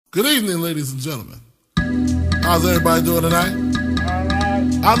Good evening, ladies and gentlemen. How's everybody doing tonight?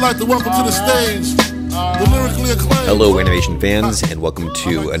 I'd like to welcome to the stage the lyrically acclaimed. Hello, animation fans, and welcome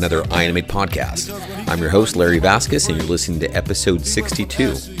to another iAnimate podcast. I'm your host, Larry Vasquez, and you're listening to episode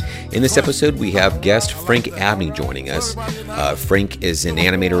 62. In this episode, we have guest Frank Abney joining us. Frank is an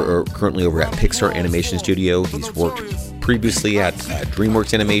animator currently over at Pixar Animation Studio. He's worked previously at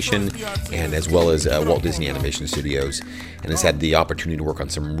Dreamworks Animation and as well as Walt Disney Animation Studios, and has had the opportunity to work on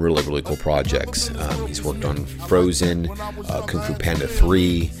some really cool projects. He's worked on Frozen, Kung Fu Panda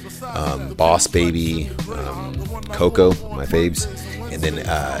 3, Boss Baby, Coco, my faves, and then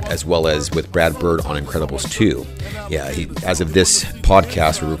as well as with Brad Bird on Incredibles 2. Yeah, as of this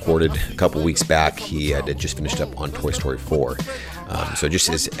podcast we recorded a couple weeks back, he had just finished up on Toy Story 4. So just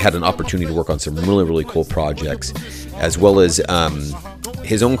has had an opportunity to work on some really cool projects, as well as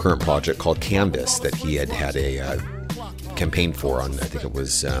his own current project called Canvas that he had a campaign for on, I think it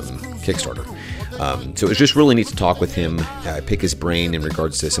was Kickstarter. So it was just really neat to talk with him, pick his brain in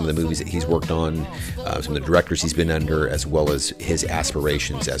regards to some of the movies that he's worked on, some of the directors he's been under, as well as his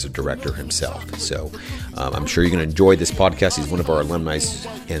aspirations as a director himself. So I'm sure you're going to enjoy this podcast. He's one of our alumni,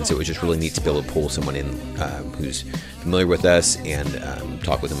 and so it was just really neat to be able to pull someone in who's familiar with us and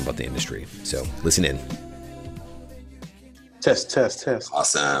talk with him about the industry. So listen in. Test.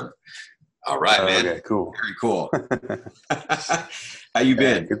 Awesome. All right, man. Okay, cool. Very cool. How you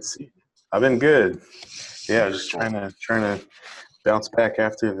been? Good to see you. I've been good. Yeah, just trying to bounce back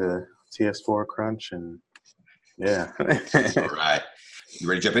after the TS4 crunch, and yeah. All right. You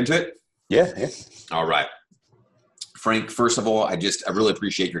ready to jump into it? Yeah. All right. Frank, first of all, I really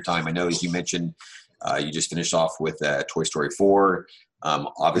appreciate your time. I know, as you mentioned, you just finished off with Toy Story 4.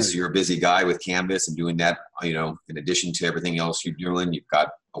 Obviously, you're a busy guy with Canvas and doing that, in addition to everything else you're doing. You've got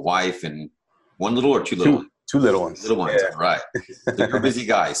a wife and one little or two little? Two little ones. Little ones, yeah. All right. So you're a busy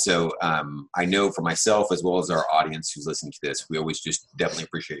guy. So I know for myself, as well as our audience who's listening to this, we always just definitely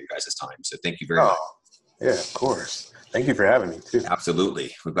appreciate you guys' time. So thank you very much. Yeah, of course. Thank you for having me, too.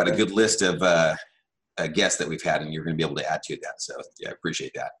 Absolutely. We've got a good list of guests that we've had, and you're going to be able to add to that. So yeah, I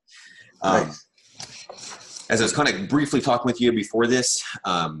appreciate that. Nice. As I was kind of briefly talking with you before this,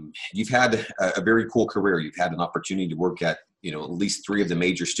 you've had a very cool career. You've had an opportunity to work at, at least 3 of the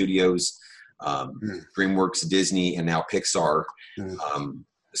major studios, DreamWorks, Disney, and now Pixar.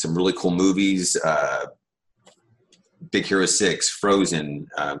 Some really cool movies, Big Hero 6, Frozen,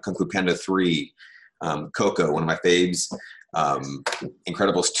 Kung Fu Panda 3, Coco, one of my faves,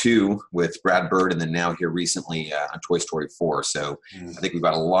 Incredibles 2 with Brad Bird, and then now here recently on Toy Story 4. So I think we've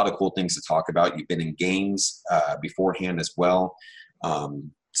got a lot of cool things to talk about. You've been in games beforehand as well.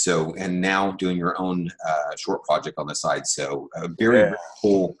 And now doing your own short project on the side. So a very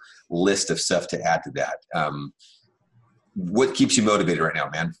cool list of stuff to add to that. What keeps you motivated right now,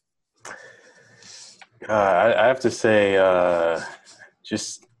 man? I have to say, I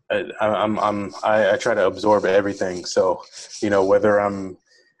try to absorb everything. So, whether I'm,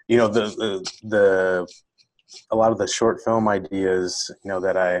 the a lot of the short film ideas,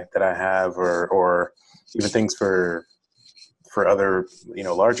 that I have, or even things for other,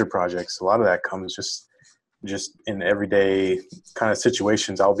 larger projects, a lot of that comes just in everyday kind of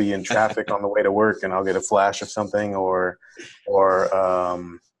situations. I'll be in traffic on the way to work and I'll get a flash of something, or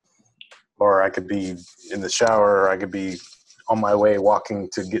I could be in the shower, or I could be on my way walking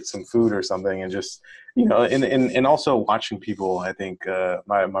to get some food or something, and just, and also watching people. I think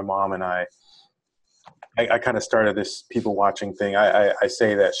my mom and I kind of started this people watching thing. I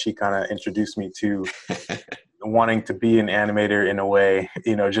say that she kind of introduced me to wanting to be an animator in a way,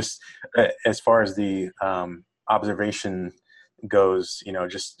 just as far as the observation goes,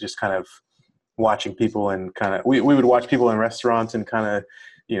 just kind of watching people, and kind of, we would watch people in restaurants and kind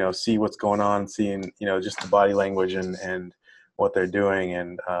of, see what's going on, seeing, just the body language and what they're doing.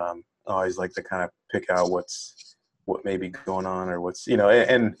 And I always like to kind of pick out what may be going on, or what's,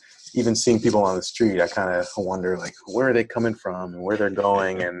 and even seeing people on the street, I kind of wonder, like, where are they coming from and where they're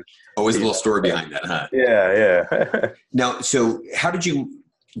going. And always a little story behind that, huh? Yeah. Now, so how did you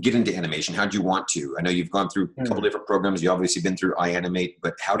get into animation? How did you want to? I know you've gone through a couple different programs. You've obviously been through iAnimate,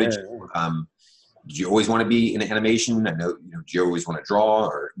 but how did did you always want to be in animation? I know, do you always want to draw,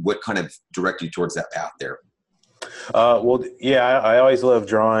 or what kind of directed you towards that path there? Well, yeah, I always loved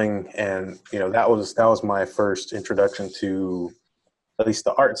drawing, and that was my first introduction to at least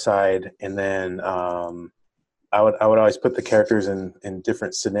the art side. And then I would always put the characters in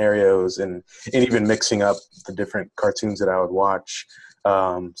different scenarios, and even mixing up the different cartoons that I would watch.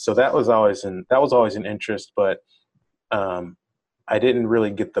 So that was always an interest, but I didn't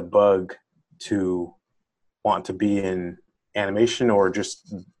really get the bug to want to be in animation, or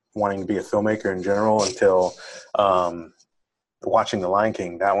just wanting to be a filmmaker in general until watching The Lion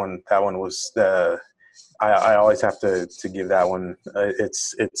King. That one was I always have to give that one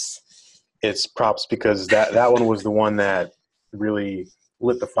it's props, because that one was the one that really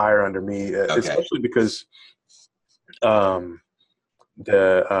lit the fire under me, especially because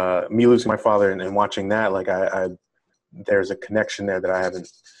the me losing my father and watching that, like I there's a connection there that I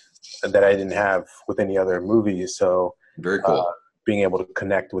didn't have with any other movies. So very cool. Being able to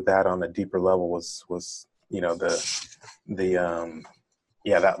connect with that on a deeper level was that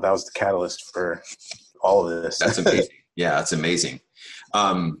was the catalyst for all of this. That's amazing. Yeah, that's amazing.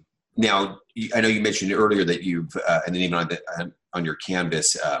 Now, I know you mentioned earlier that you've, and then even on your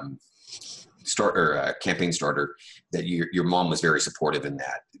Canvas campaign starter, that your mom was very supportive in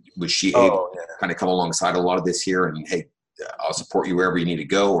that. Was she able to kind of come alongside a lot of this here and, hey, I'll support you wherever you need to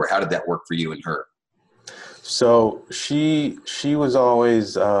go, or how did that work for you and her? So she was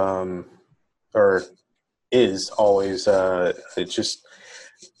always, or is always, it's just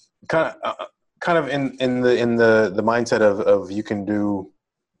kind of in the mindset of you can do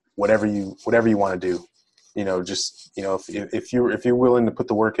whatever you want to do, just if you're willing to put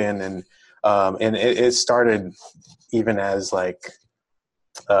the work in, and it started even as like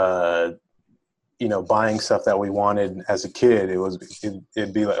buying stuff that we wanted as a kid.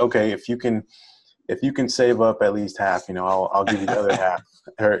 It'd be like, okay, if you can save up at least half, I'll give you the other half,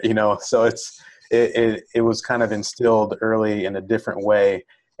 or so it was kind of instilled early in a different way.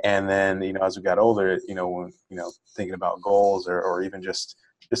 And then, as we got older, when, thinking about goals or even just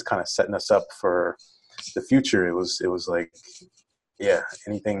kind of setting us up for the future, it was like, yeah,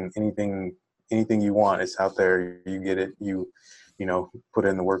 anything you want, it's out there. You get it. You put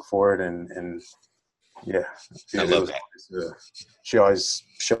in the work for it. And yeah, I love that. She always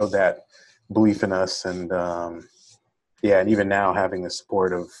showed that belief in us. And and even now, having the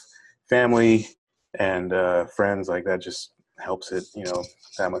support of family and friends, like that just helps it,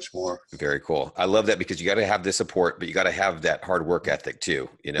 that much more. Very cool. I love that, because you got to have the support, but you got to have that hard work ethic too.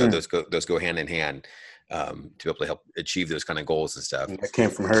 Those go hand in hand, to be able to help achieve those kind of goals and stuff. That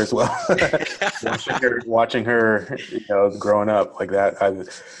came from her as well. watching her, growing up like that.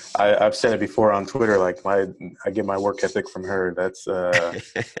 I've said it before on Twitter, like I get my work ethic from her. That's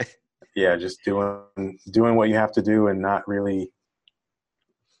just doing what you have to do, and not really,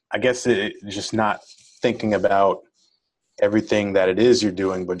 I guess, just not thinking about everything that it is you're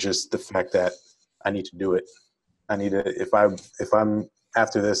doing, but just the fact that I need to do it. I need to, if I'm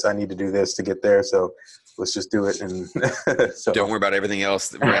after this, I need to do this to get there. So let's just do it. And so don't worry about everything else.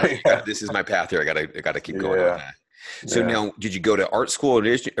 This is my path here. I gotta keep going on that. So now, did you go to art school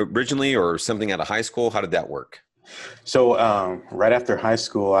originally, or something out of high school? How did that work? So right after high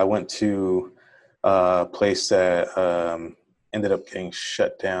school, I went to a place that ended up getting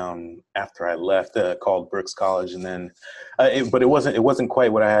shut down after I left, called Brooks College. And then, but it wasn't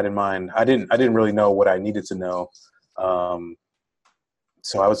quite what I had in mind. I didn't really know what I needed to know.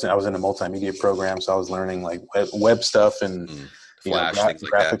 So I was in a multimedia program, so I was learning like web stuff and Flash, things like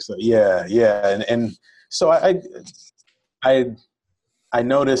graphics. That. Yeah, and so I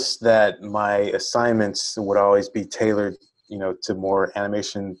noticed that my assignments would always be tailored, to more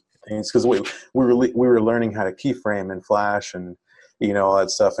animation things, because we were learning how to keyframe in Flash and all that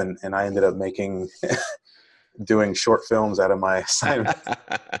stuff, and I ended up doing short films out of my assignment.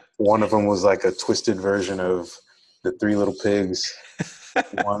 One of them was like a twisted version of the Three Little Pigs.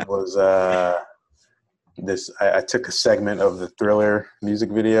 One was I took a segment of the Thriller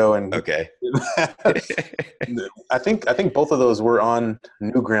music video, and I think both of those were on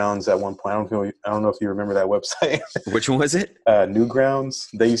Newgrounds at one point. I don't know if you remember that website. Which one was it? Newgrounds.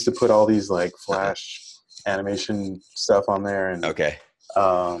 They used to put all these like Flash animation stuff on there, and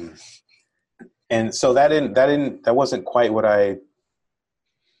and so that wasn't quite what I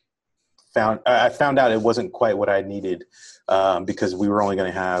found. I found out it wasn't quite what I needed, because we were only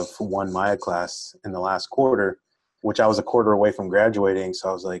going to have one Maya class in the last quarter, which I was a quarter away from graduating. So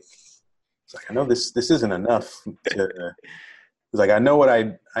I was like, I know this isn't enough. I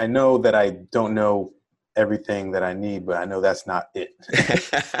know that I don't know everything that I need, but I know that's not it.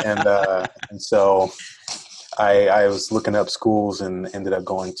 and so I was looking up schools and ended up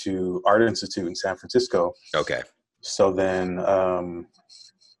going to Art Institute in San Francisco. Okay. So then, I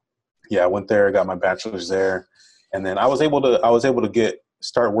went there, got my bachelor's there, and then I was able to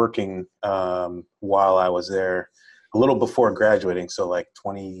start working while I was there a little before graduating. So like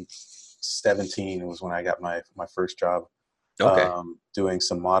 2017 was when I got my first job. Doing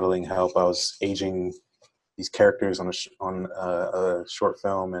some modeling help. I was aging these characters on a short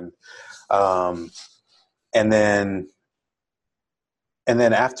film, and and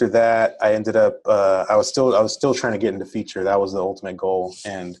then after that, I ended up I was still trying to get into feature. That was the ultimate goal,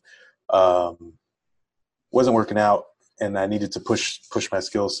 and wasn't working out, and I needed to push my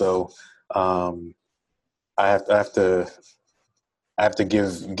skills. So I have to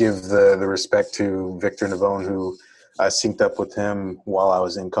give the respect to Victor Navone, who I synced up with him while I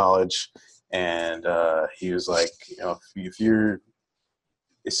was in college, and he was like, if you're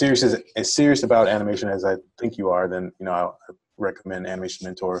as serious about animation as I think you are, then I recommend Animation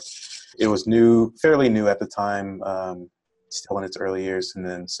Mentor. It was fairly new at the time, still in its early years, and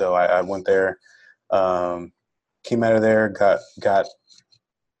then so I went there, came out of there, got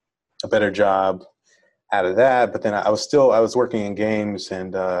a better job out of that, but then I was working in games,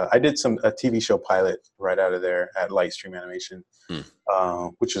 and I did a TV show pilot right out of there at Lightstream Animation,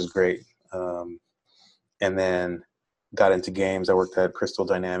 which was great, and then got into games. I worked at Crystal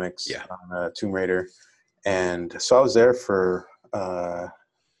Dynamics on Tomb Raider, and so I was there for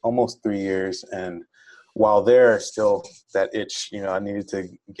almost 3 years, and while there, still that itch, I needed to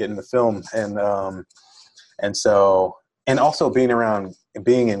get into film, and so, and also being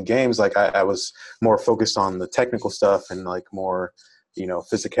in games, like I was more focused on the technical stuff and like more,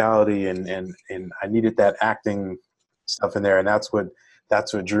 physicality, and I needed that acting stuff in there, and that's what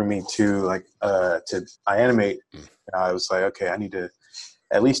drew me to iAnimate. I was like, okay, I need to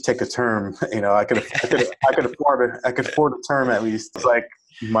at least take a term. I could afford a term at least. It's like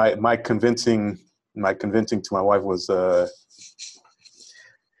my convincing to my wife was,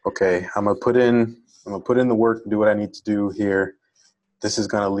 okay, I'm gonna put in the work, do what I need to do here. This is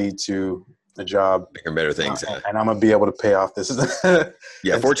gonna lead to a job, bigger and better things, and I'm gonna be able to pay off this.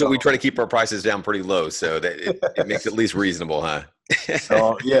 Yeah, fortunately, we try to keep our prices down pretty low, so that it makes it at least reasonable, huh?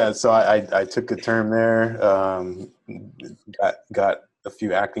 So I took a term there, got a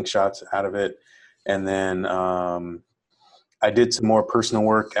few acting shots out of it, and then I did some more personal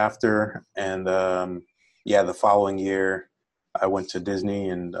work after, and the following year I went to Disney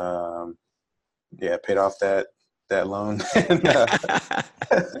and paid off that loan.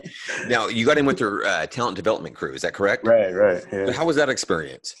 Now, you got in with their talent development crew, is that correct? Right. Yeah. So how was that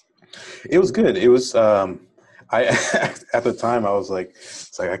experience? It was good. It was I at the time I was like,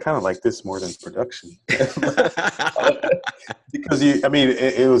 I kind of like this more than production because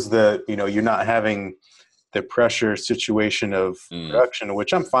it was you're not having the pressure situation of production,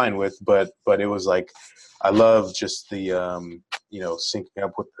 which I'm fine with, but it was like I love just the syncing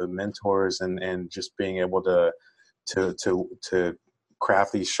up with the mentors and just being able to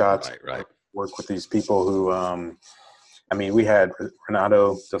craft these shots, right. Work with these people who we had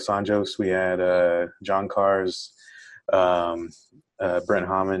Renato Dos Anjos, we had John Cars, Brent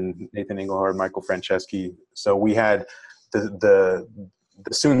Hammond, Nathan Engelhard, Michael Franceschi. So we had the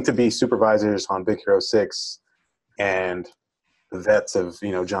soon-to-be supervisors on Big Hero 6 and the vets of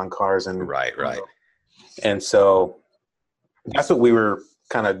John Cars and right. And so that's what we were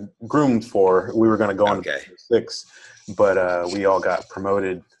kind of groomed for. We were going to go on 6, but we all got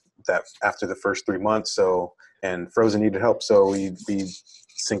promoted that after the first 3 months. So, and Frozen needed help, so we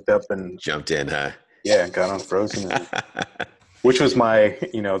synced up and jumped in, huh? Yeah, got on Frozen, which was my,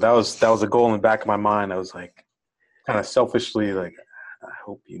 that was a goal in the back of my mind. I was like, kind of selfishly, like, I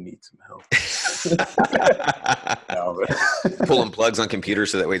hope you need some help. Pulling plugs on computers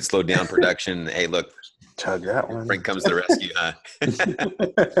so that way it slowed down production. Hey, look, chug that one. Frank comes to the rescue, huh?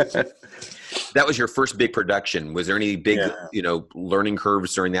 That was your first big production. Was there any big, learning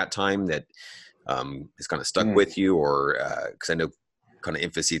curves during that time that has kind of stuck with you, or because I know kind of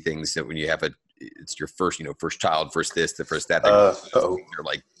infancy things that when you have it's your first, first child, first this, the first that, you're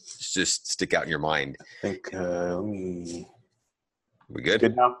like just stick out in your mind. I think we good?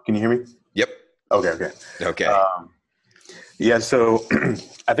 Good now? Can you hear me? Yep. Okay. Yeah. So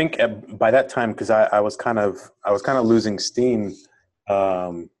I think by that time, because I was kind of losing steam,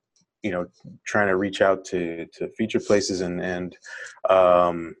 trying to reach out to feature places, and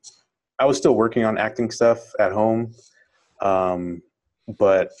I was still working on acting stuff at home,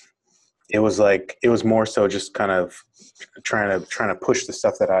 but it was more so just kind of trying to push the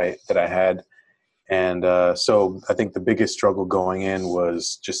stuff that I had. And so I think the biggest struggle going in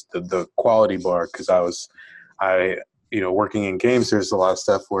was just the quality bar, because working in games, there's a lot of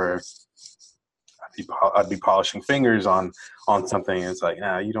stuff where I'd be polishing fingers on something, and it's like,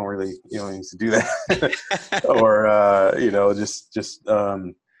 nah, you don't need to do that, or just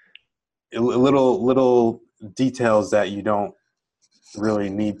little details that you don't really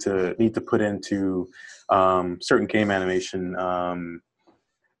need to put into certain game animation.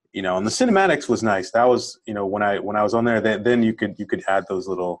 And the cinematics was nice. That was, when I was on there, then you could add those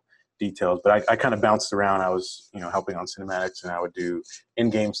little details, but I kind of bounced around. I was, helping on cinematics, and I would do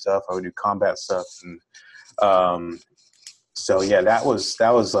in-game stuff. I would do combat stuff. And so yeah, that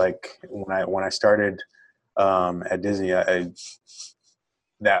was like when I started at Disney, that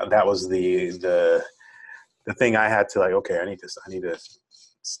was the thing I had to, like, okay, I need to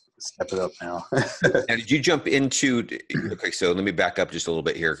step it up now. Now, did you jump into, okay, so let me back up just a little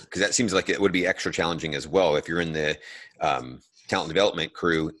bit here, because that seems like it would be extra challenging as well if you're in the talent development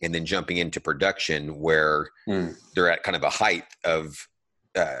crew and then jumping into production where they're at kind of a height of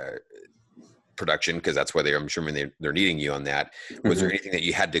production, because that's why I'm sure they're needing you on that. Was there anything that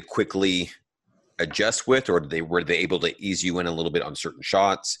you had to quickly adjust with, or were they able to ease you in a little bit on certain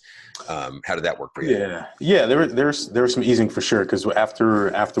shots? How did that work for you? Yeah. There was some easing for sure, because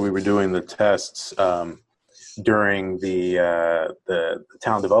after we were doing the tests during the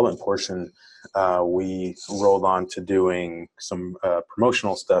talent development portion, we rolled on to doing some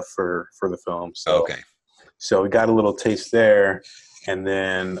promotional stuff for the film. So so we got a little taste there, and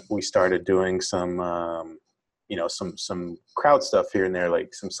then we started doing some some crowd stuff here and there,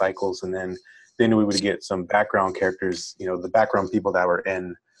 like some cycles, and then we would get some background characters, the background people that were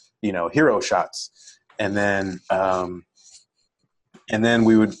in, hero shots. And then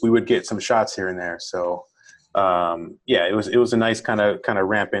we would get some shots here and there. So, it was a nice kind of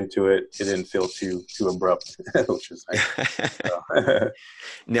ramp into it. It didn't feel too abrupt, which was nice. So.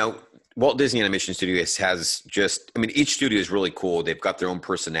 Now, Walt Disney Animation Studio has each studio is really cool. They've got their own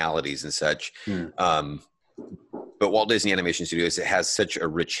personalities and such. But Walt Disney Animation Studios, it has such a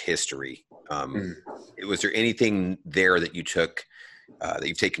rich history. Was there anything there that you took, that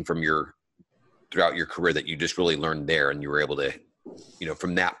you've taken from throughout your career that you just really learned there, and you were able to,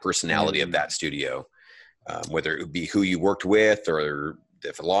 from that personality of that studio, whether it would be who you worked with or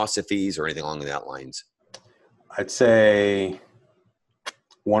the philosophies or anything along that lines? I'd say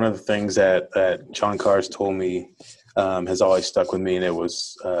one of the things that John Cars told me has always stuck with me, and it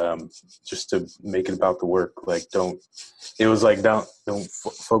was just to make it about the work. Like, don't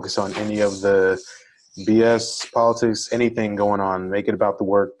focus on any of the BS politics, anything going on. Make it about the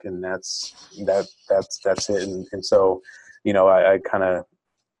work, and that's it. And so, I kind of,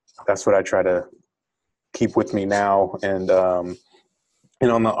 that's what I try to keep with me now. And on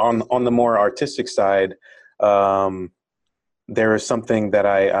the more artistic side, there is something that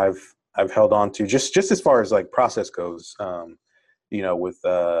I've held on to just as far as like process goes, with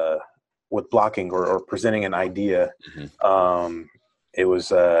blocking or presenting an idea. It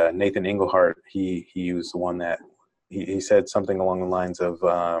was Nathan Englehart. He was the one that he said something along the lines of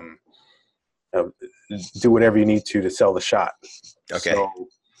do whatever you need to sell the shot. Okay.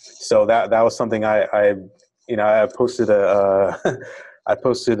 So that was something I posted I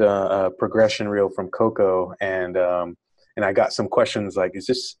posted a progression reel from Coco, and I got some questions like, is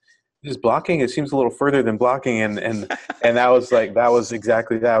this blocking? It seems a little further than blocking. And that was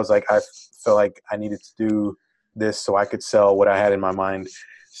exactly that. I was like, I felt like I needed to do this so I could sell what I had in my mind.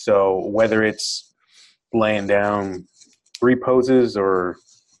 So whether it's laying down 3 poses or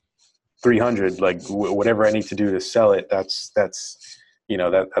 300, like whatever I need to do to sell it, that's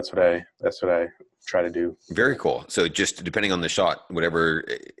what I try to do. Very cool. So just depending on the shot, whatever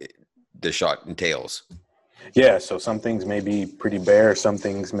the shot entails. Yeah, so some things may be pretty bare. Some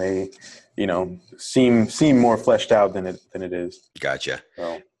things may, seem more fleshed out than it is. Gotcha.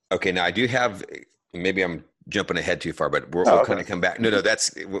 So. Okay, now I do have. Maybe I'm jumping ahead too far, but we'll kind of come back. No,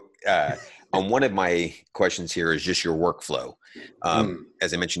 that's on one of my questions here is just your workflow.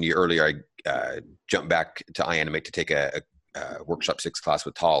 As I mentioned to you earlier, I jumped back to iAnimate to take a Workshop 6 class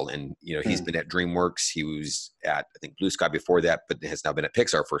with Tal, and he's been at DreamWorks. He was at, I think, Blue Sky before that, but has now been at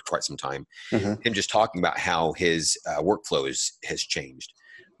Pixar for quite some time. Him just talking about how his workflow has changed.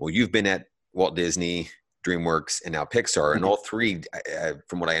 Well, you've been at Walt Disney, DreamWorks, and now Pixar, and all three,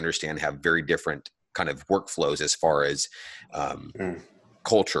 from what I understand, have very different kind of workflows as far as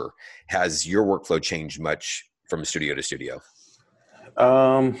culture. Has your workflow changed much from studio to studio?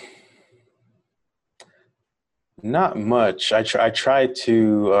 Not much. I try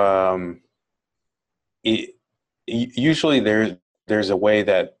to. Usually, there's a way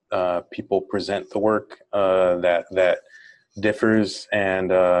that people present the work that differs, and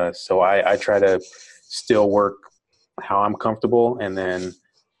so I try to still work how I'm comfortable, and then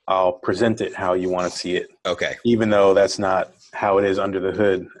I'll present it how you want to see it. Okay. Even though that's not how it is under the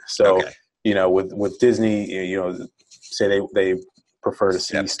hood. So with Disney, say they prefer to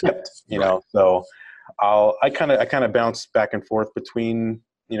see stepped. So. I kind of bounce back and forth between,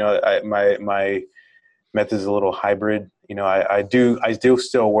 my method is a little hybrid. I do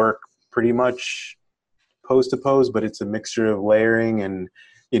still work pretty much pose to pose, but it's a mixture of layering and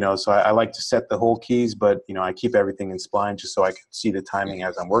so I like to set the whole keys, but, I keep everything in spline just so I can see the timing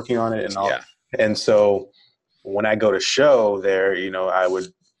as I'm working on it and all. Yeah. And so when I go to show there, I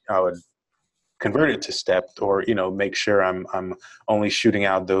would convert it to stepped, or, make sure I'm only shooting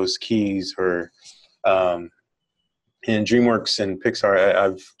out those keys. Or in DreamWorks and Pixar,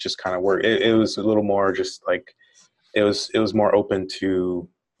 I've just kind of worked. It was a little more just like, it was more open to,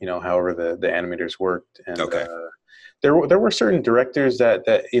 however the animators worked. And Okay. there were certain directors that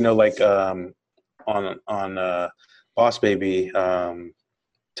like on Boss Baby,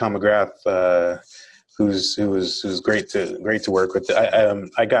 Tom McGrath, who's great to work with.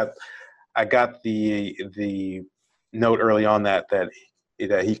 I got the note early on that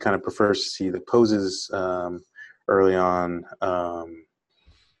he kind of prefers to see the poses early on,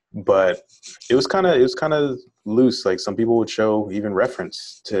 but it was kind of loose. Like some people would show even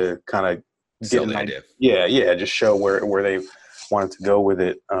reference to kind of Sell the idea. Yeah, just show where they wanted to go with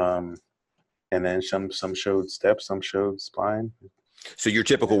it. And then some showed steps, some showed spline. So your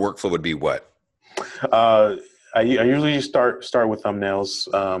typical workflow would be what? I usually start with thumbnails.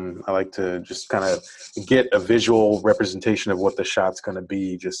 I like to just kind of get a visual representation of what the shot's going to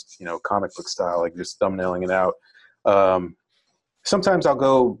be, just, comic book style, like just thumbnailing it out. Sometimes I'll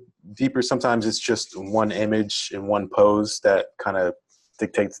go deeper. Sometimes it's just one image and one pose that kind of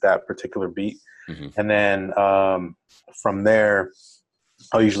dictates that particular beat. Mm-hmm. And then from there,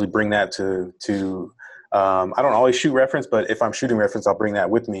 I'll usually bring that to I don't always shoot reference, but if I'm shooting reference, I'll bring that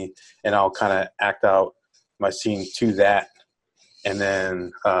with me and I'll kind of act out my scene to that. And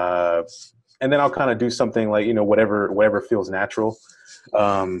then I'll kind of do something like, whatever feels natural.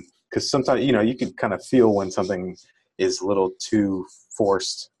 Cause sometimes, you can kind of feel when something is a little too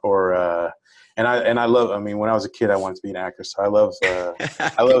forced, or, and I love, when I was a kid, I wanted to be an actor. So I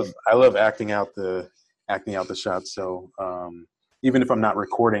love acting out the shots. So, even if I'm not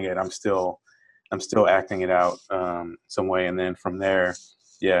recording it, I'm still acting it out, some way. And then from there,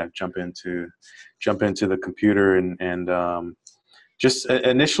 jump into the computer and just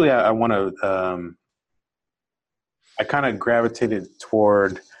initially I want to, I kind of gravitated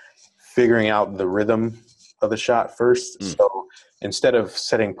toward figuring out the rhythm of the shot first. So instead of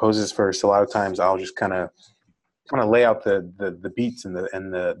setting poses first, a lot of times I'll just kind of lay out the beats and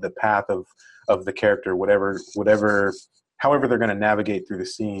the path of the character, however they're going to navigate through the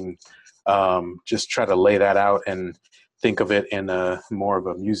scene. Just try to lay that out and think of it in a more of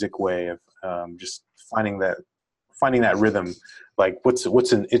a music way of just finding that rhythm. Like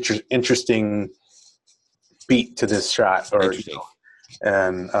what's an interesting beat to this shot, or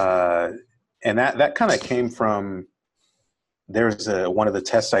and that kind of came from, there's one of the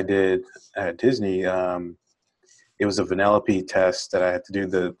tests I did at Disney. It was a Vanellope test that I had to do.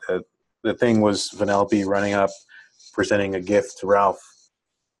 The thing was Vanellope running up, presenting a gift to Ralph,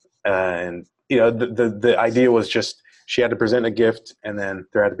 and the idea was just she had to present a gift, and then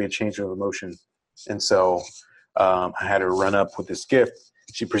there had to be a change of emotion. And so I had her run up with this gift.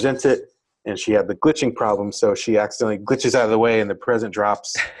 She presents it, and she had the glitching problem, so she accidentally glitches out of the way, and the present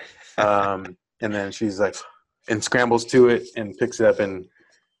drops. And then she's like, and scrambles to it and picks it up and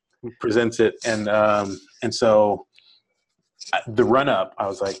presents it. And so the run up, I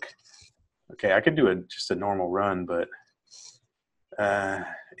was like, okay, I could do just a normal run, but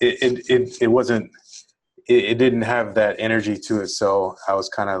it wasn't. It didn't have that energy to it, so I was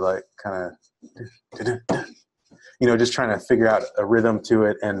kind of just trying to figure out a rhythm to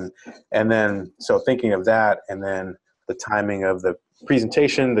it, and then so thinking of that, and then the timing of the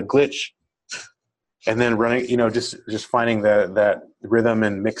presentation, the glitch, and then running, just finding that rhythm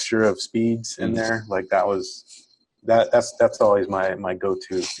and mixture of speeds in there, like that's always my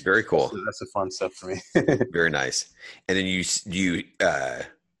go-to. Very cool. That's the fun stuff for me. Very nice. And then you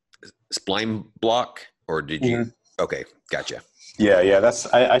spline block, or did you? Mm-hmm. Okay, gotcha. Yeah. That's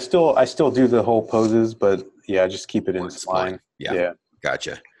I still do the whole poses, but I just keep it in spline. Yeah.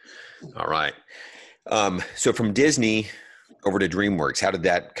 Gotcha. All right. So from Disney over to DreamWorks, how did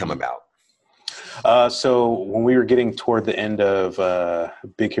that come about? So when we were getting toward the end of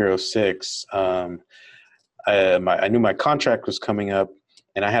Big Hero 6, I knew my contract was coming up,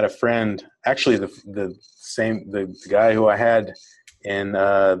 and I had a friend, actually the guy who I had in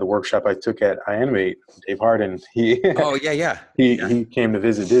the workshop I took at iAnimate, Dave Harden. He came to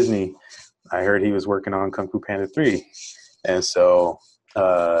visit Disney. I heard he was working on Kung Fu Panda 3, and so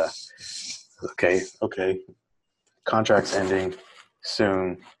okay, contract's ending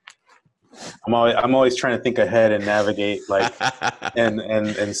soon. I'm always trying to think ahead and navigate, like,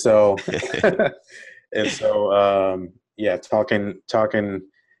 and so talking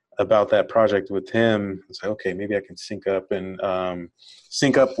about that project with him. It's like, okay, maybe I can sync up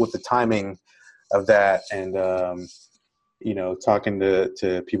with the timing of that, and talking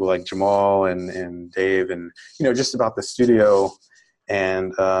to people like Jamal and Dave, and just about the studio,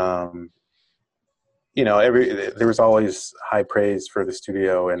 and there was always high praise for the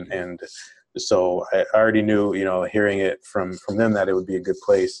studio, and so I already knew, hearing it from them, that it would be a good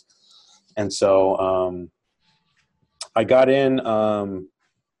place. And so I got in.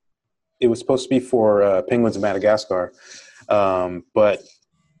 It was supposed to be for Penguins of Madagascar, but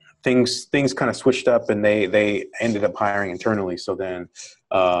things kind of switched up, and they ended up hiring internally. So then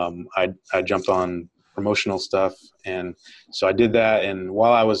I jumped on promotional stuff, and so I did that. And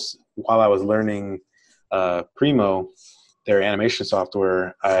while I was learning Primo, their animation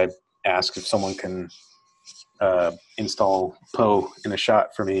software, I asked if someone can install Poe in a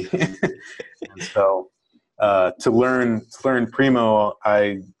shot for me. And so to learn Primo,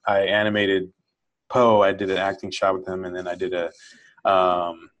 I animated Poe. I did an acting shot with him, and then I did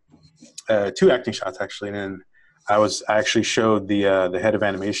two acting shots actually. And then I actually showed the head of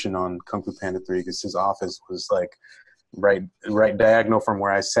animation on Kung Fu Panda 3, because his office was like right diagonal from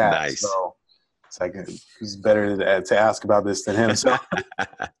where I sat. Nice. So it's like, who's better to ask about this than him? So,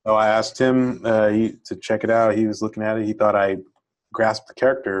 so I asked him to check it out. He was looking at it. He thought I grasped the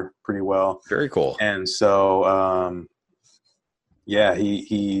character pretty well. Very cool. And so,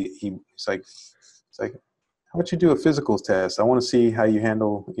 he's like, how about you do a physicals test? I want to see how you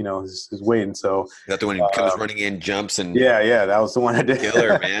handle, his weight. And so Is that the one who comes running in, jumps, and yeah, that was the one I did.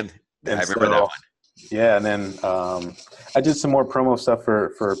 Killer, man. I remember that one. Yeah, and then I did some more promo stuff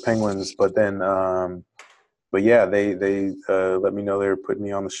for Penguins, but then they let me know they were putting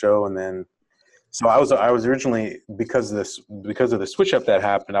me on the show. And then so I was originally, because of the switch up that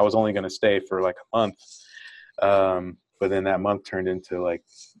happened, I was only going to stay for like a month, but then that month turned into like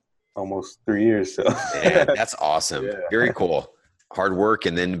almost 3 years. So Man, that's awesome. Yeah. Very cool. Hard work,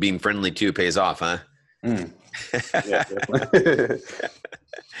 and then being friendly too pays off, huh? Yeah, definitely.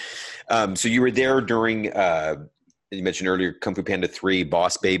 So you were there during, you mentioned earlier, Kung Fu Panda 3,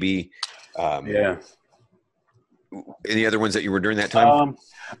 Boss Baby. Yeah. Any other ones that you were during that time?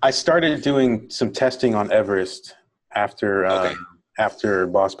 I started doing some testing on Everest after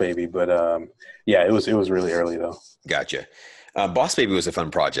Boss Baby, but it was really early though. Gotcha. Boss Baby was a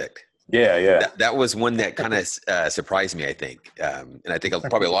fun project. Yeah. That was one that kind of surprised me, I think. And I think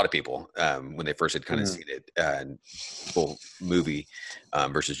probably a lot of people when they first had kind of seen it, full movie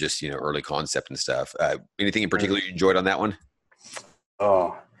versus just, early concept and stuff. Anything in particular you enjoyed on that one?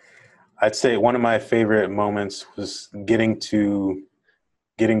 Oh, I'd say one of my favorite moments was getting to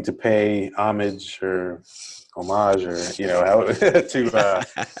pay homage or homage or to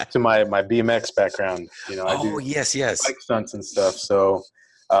my BMX background. I do yes bike stunts and stuff. So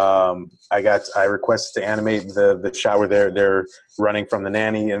I requested to animate the shot where they're running from the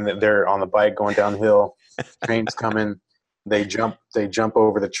nanny and they're on the bike going downhill. Train's coming. They jump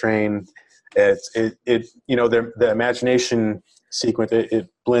over the train. The imagination sequence, it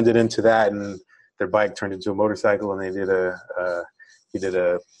blended into that, and their bike turned into a motorcycle, and they did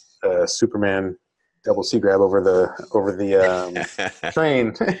a Superman double C grab over the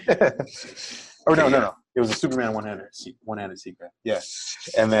train. Or no. It was a Superman one-handed C grab. Yeah.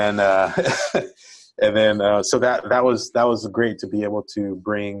 And then so that was great to be able to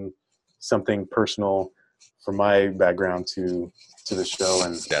bring something personal from my background to the show.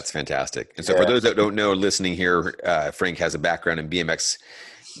 And that's fantastic. And so for those that don't know, listening here, Frank has a background in BMX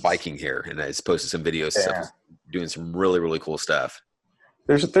biking here, and he's posted some videos doing some really, really cool stuff.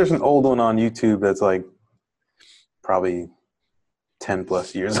 There's an old one on YouTube that's like probably 10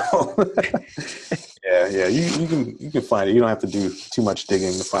 plus years old. Yeah. You can find it. You don't have to do too much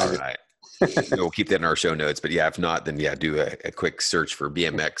digging to find it. We'll keep that in our show notes, but if not, then do a quick search for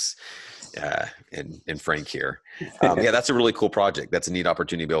BMX and Frank here. That's a really cool project. That's a neat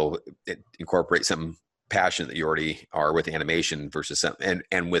opportunity to be able to incorporate some passion that you already are with animation versus something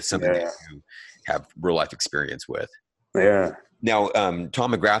and with something that you have real life experience with. Yeah. Now,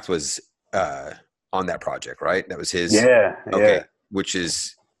 Tom McGrath was on that project, right? That was his. Yeah. Okay. Yeah. Which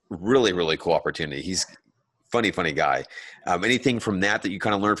is really, really cool opportunity. He's funny guy. Anything from that you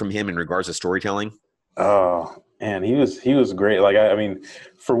kind of learned from him in regards to storytelling? Oh, man, he was great. Like, I mean,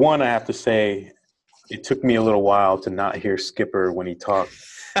 for one, I have to say it took me a little while to not hear Skipper when he talked.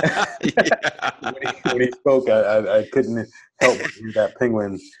 when he spoke, I couldn't help but hear that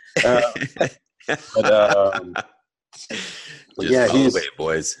penguin.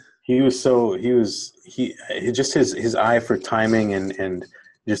 Boys. He just his eye for timing and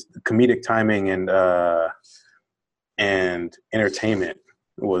just comedic timing and entertainment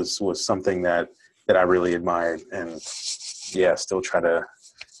was something that I really admired, and yeah, still try to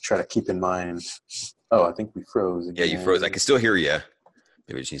keep in mind. Oh, I think we froze again. Yeah, you froze. I can still hear you.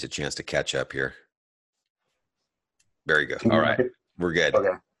 Maybe it just needs a chance to catch up here. Very good. All right, we're good.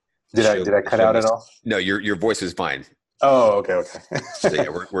 Okay. Did I cut out at all? No, your voice is fine. Oh, okay. So yeah,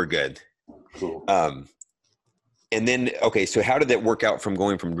 we're good. Cool. And then, okay, so how did that work out from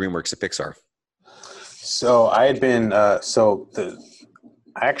going from DreamWorks to Pixar? So I had been, I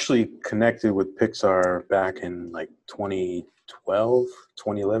actually connected with Pixar back in like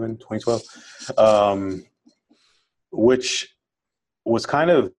 2011, 2012, which was kind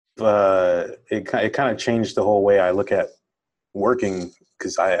of, it kind of changed the whole way I look at working,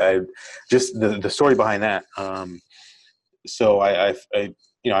 because I just, the story behind that. So I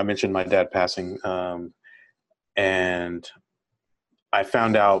mentioned my dad passing, and I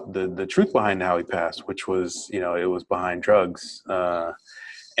found out the truth behind how he passed, which was, it was behind drugs.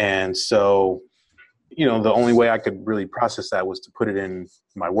 And so, the only way I could really process that was to put it in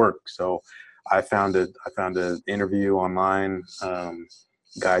my work. So I found an interview online,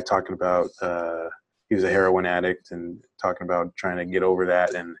 guy talking about, he was a heroin addict and talking about trying to get over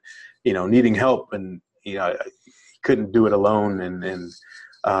that and, needing help, and, he couldn't do it alone. And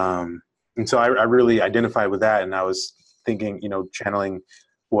so I really identified with that. And I was thinking, channeling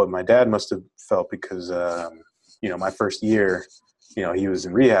what my dad must have felt, because, my first year, he was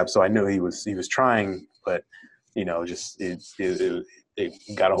in rehab. So I knew he was trying, but, just, it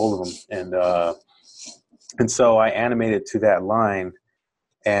got a hold of him. And so I animated to that line,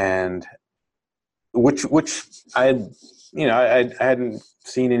 and which I had, I hadn't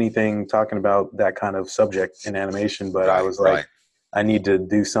seen anything talking about that kind of subject in animation, but I was like, I need to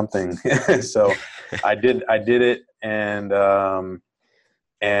do something. So I did it. And I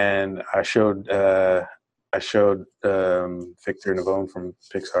showed Victor Navone from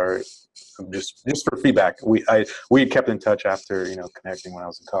Pixar just for feedback. We had kept in touch after, connecting when I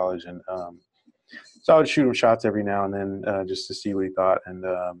was in college. And so I would shoot him shots every now and then, just to see what he thought.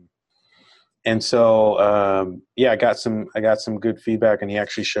 And so, I got some good feedback, and he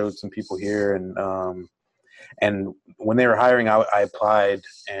actually showed some people here. And when they were hiring, I applied,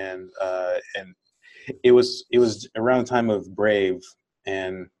 and it was around the time of Brave,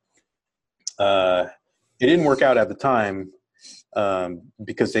 and it didn't work out at the time,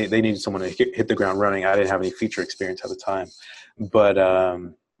 because they needed someone to hit the ground running. I didn't have any feature experience at the time, but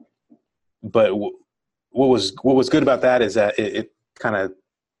what was good about that is that it kind of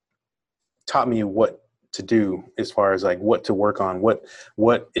taught me what to do as far as like what to work on, what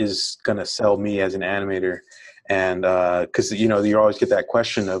is going to sell me as an animator. And because you always get that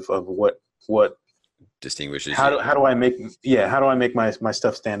question of what distinguishes how do I make my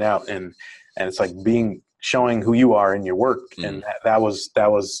stuff stand out, and it's like showing who you are in your work. And that was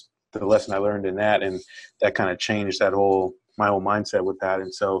the lesson I learned in that, and that kind of changed my whole mindset with that.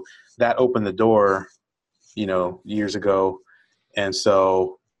 And so that opened the door, years ago. And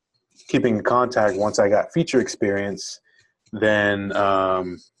so keeping in contact, once I got feature experience, then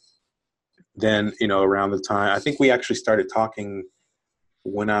around the time, I think we actually started talking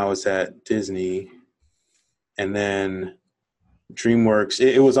when I was at Disney, and then DreamWorks.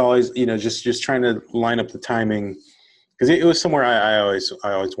 It was always, just trying to line up the timing, because it was somewhere I always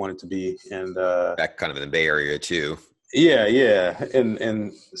wanted to be. And back kind of in the Bay Area too. Yeah.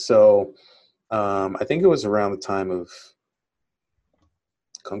 And so I think it was around the time of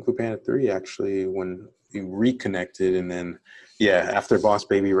Kung Fu Panda 3, actually, when we reconnected. And then, after Boss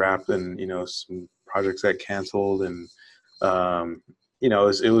Baby wrapped, and, some projects got canceled, and, it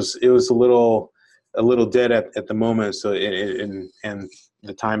was a little dead at the moment. So, and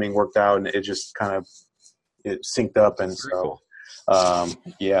the timing worked out, and it just kind of, it synced up. And so,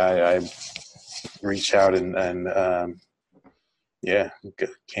 I reached out and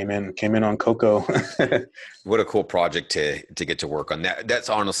came in on Coco. What a cool project to get to work on. That's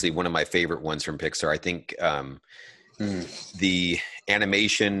honestly one of my favorite ones from Pixar. I think the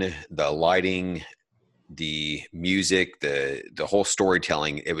animation, the lighting, the music, the whole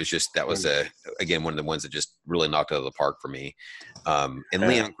storytelling, it was just, that was again one of the ones that just really knocked it out of the park for me. And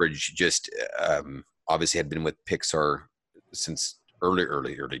Lee Unkrich just obviously had been with Pixar since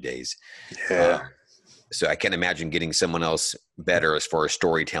early days. So I can't imagine getting someone else better as far as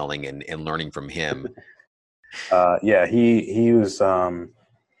storytelling and learning from him. He was,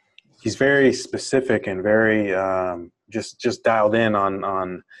 he's very specific and very, just dialed in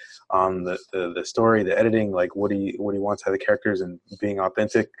on the story, the editing, like what he wants out of the characters, and being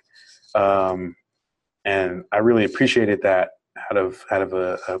authentic. And I really appreciated that out of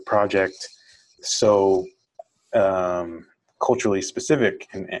a project so culturally specific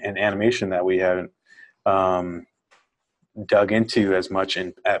and animation that we haven't dug into as much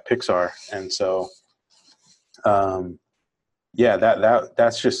at Pixar. And so, yeah,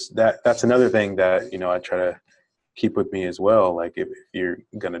 that's another thing that, you know, I try to keep with me as well. Like if you're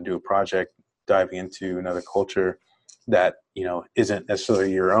going to do a project diving into another culture that, you know, isn't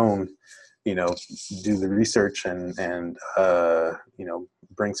necessarily your own, you know, do the research and you know,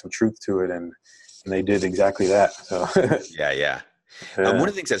 bring some truth to it. And they did exactly that. So Yeah. One of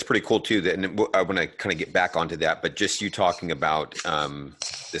the things that's pretty cool too, that, and I want to kind of get back onto that, but just you talking about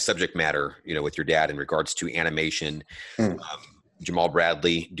the subject matter, you know, with your dad in regards to animation, Jamal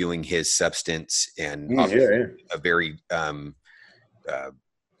Bradley doing his Substance, and a very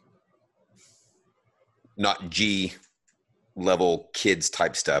not G level kids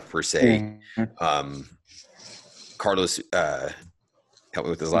type stuff per se. Carlos, help me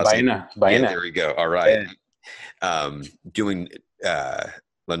with his last name. Baena. Yeah, there you go. All right. Doing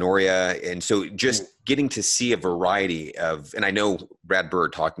Lenoria, and so just getting to see a variety of, and I know Brad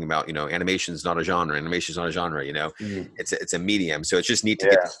Bird talking about, you know, animation's not a genre, you know, it's a medium. So it's just neat to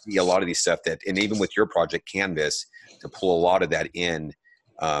get to see a lot of these stuff that, and even with your project Canvas, to pull a lot of that in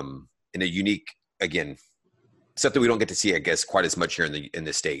a unique, again, stuff that we don't get to see, I guess, quite as much here in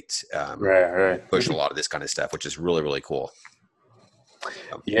the States. Right. Push a lot of this kind of stuff, which is really, really cool.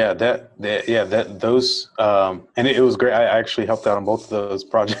 Those and it was great. I actually helped out on both of those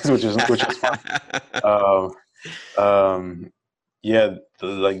projects, which is fun.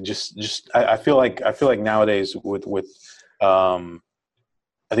 I feel like nowadays with I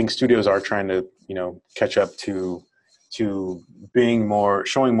think studios are trying to, you know, catch up to being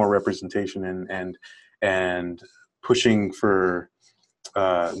showing more representation and pushing for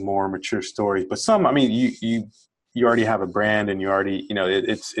more mature stories. But some, I mean, you already have a brand, and you already, you know,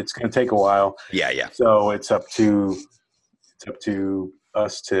 it's going to take a while. Yeah. So it's up to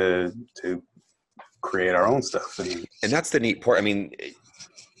us to create our own stuff. And that's the neat part. I mean,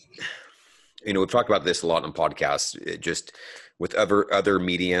 you know, we've talked about this a lot on podcasts, just with other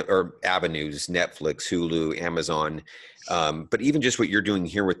media or avenues, Netflix, Hulu, Amazon. But even just what you're doing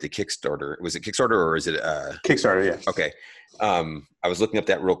here with the Kickstarter, was it Kickstarter or is it Kickstarter? Yeah. Okay. I was looking up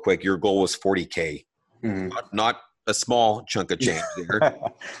that real quick. Your goal was 40K. Not a small chunk of change there.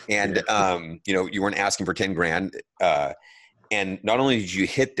 And, you know, you weren't asking for 10 grand. And not only did you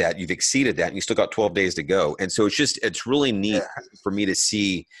hit that, you've exceeded that, and you still got 12 days to go. And so it's really neat for me to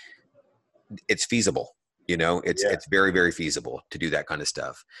see it's feasible. You know, it's very, very feasible to do that kind of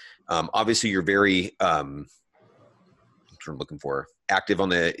stuff. Obviously you're very, what I'm looking for, active on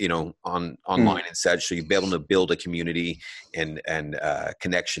the, you know, online and such. So you'll be able to build a community and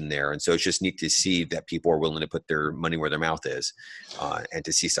connection there. And so it's just neat to see that people are willing to put their money where their mouth is, and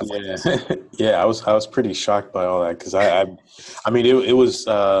to see stuff like this. I was pretty shocked by all that. Cause I mean, it was,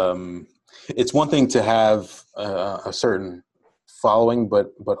 it's one thing to have a certain following,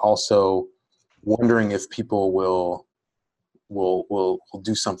 but also wondering if people will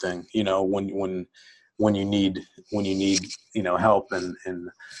do something, you know, when you need, you know, help. And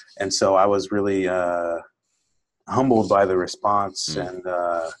so I was really humbled by the response. And,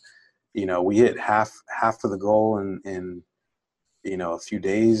 you know, we hit half of the goal in, you know, a few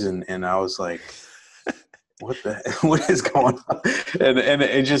days. And I was like, what is going on? And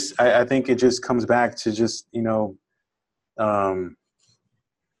it just, I think it just comes back to just, you know,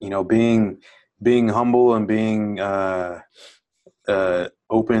 being humble and being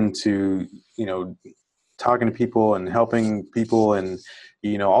open to, you know, talking to people and helping people, and,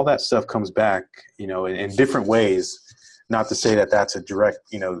 you know, all that stuff comes back, you know, in different ways. Not to say that that's a direct,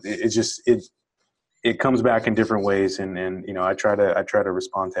 you know, it comes back in different ways. And, you know, I try to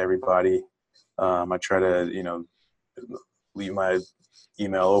respond to everybody. I try to, you know, leave my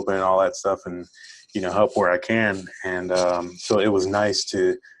email open and all that stuff, and, you know, help where I can. And so it was nice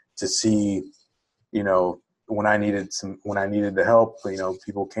to see, you know, when I needed the help, you know,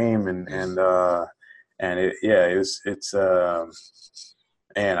 people came and it's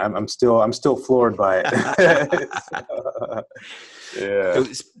and I'm still floored by it. So,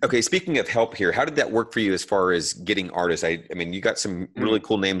 okay. Speaking of help here, how did that work for you as far as getting artists? I mean, you got some really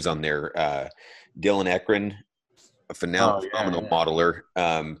cool names on there. Dylan Ekron, a phenomenal modeler.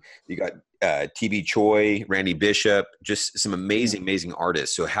 You got TB Choi, Randy Bishop, just some amazing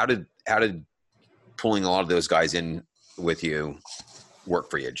artists. So how did pulling a lot of those guys in with you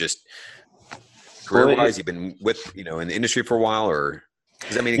work for you? Just career-wise, you've been with, you know, in the industry for a while, or?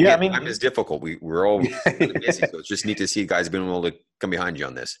 Because I mean, again, time is difficult. We're all really busy, so it's just neat to see guys being able to come behind you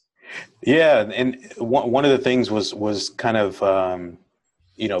on this. Yeah, and one of the things was kind of,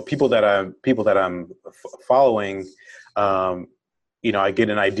 you know, people that I'm following. you know, I get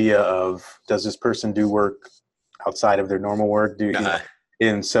an idea of, does this person do work outside of their normal work? You know?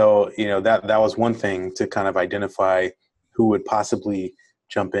 And so, you know, that was one thing to kind of identify who would possibly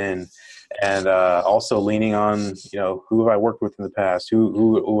jump in. And also leaning on, you know, who have I worked with in the past? Who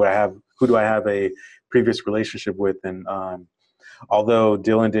do I have a previous relationship with? And although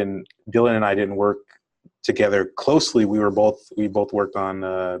Dylan and I didn't work together closely, we both worked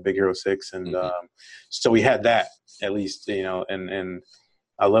on Big Hero 6, and so we had that at least, you know. And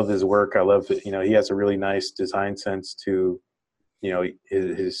I love his work. I love, you know, he has a really nice design sense to, you know,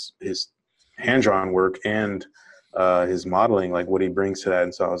 his hand-drawn work and his modeling, like what he brings to that.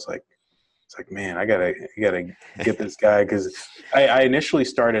 And so I was like, it's like, man, I gotta get this guy, because I initially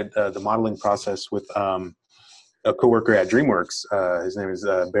started the modeling process with a coworker at Dreamworks. His name is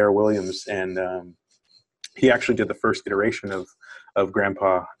Bear Williams, and he actually did the first iteration of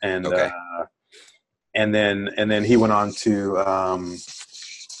Grandpa, and and then he went on to what's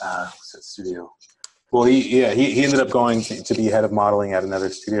that studio? Well, he ended up going to be head of modeling at another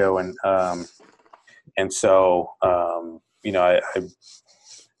studio, and so you know,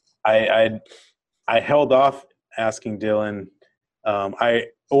 I held off asking Dylan.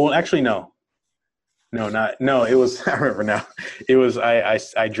 It was, I remember now. It was,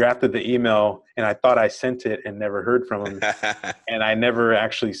 I drafted the email and I thought I sent it and never heard from him. And I never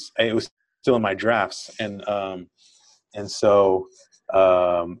actually, it was still in my drafts. And so,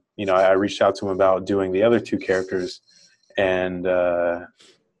 you know, I reached out to him about doing the other two characters. And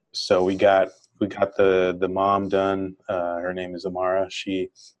so we got the mom done. Her name is Amara. He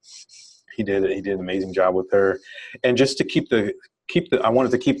did an amazing job with her. And just to I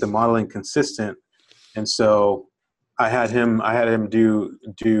wanted to keep the modeling consistent. And so I had him do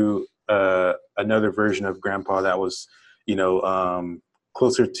another version of Grandpa that was, you know,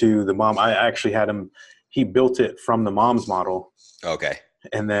 closer to the mom. I actually had him, he built it from the mom's model. Okay.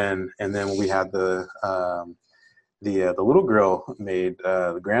 And then we had the little girl made,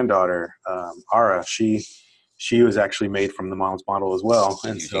 the granddaughter, Ara, she was actually made from the mom's model as well.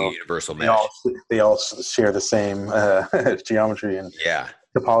 And so universal mesh. They all share the same geometry and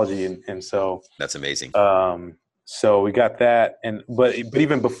topology, and so that's amazing. So we got that, but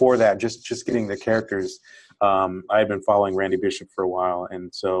even before that, just getting the characters. I had been following Randy Bishop for a while,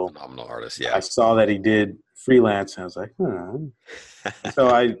 and so phenomenal artist. Yeah, I saw that he did freelance, and I was like, So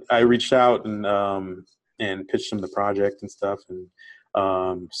I reached out and pitched him the project and stuff, and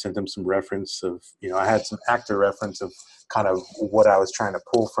sent him some reference of, you know, I had some actor reference of kind of what I was trying to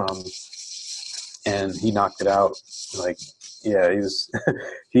pull from, and he knocked it out. Like, yeah, he was,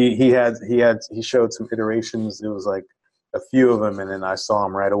 he showed some iterations. It was like a few of them, and then I saw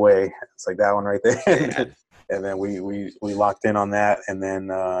him right away. It's like that one right there. And then we locked in on that. And then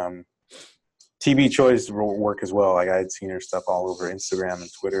TB Choi's work as well. Like, I had seen her stuff all over Instagram and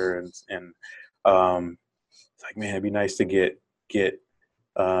Twitter, and it's like, man, it'd be nice to get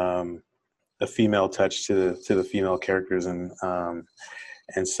a female touch to the female characters,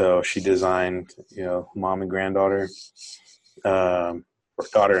 and so she designed, you know, mom and granddaughter, or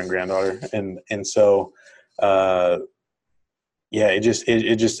daughter and granddaughter, and so yeah, it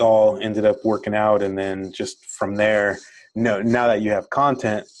just all ended up working out. And then just from there, now that you have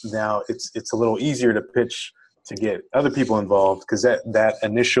content, now it's a little easier to pitch to get other people involved, because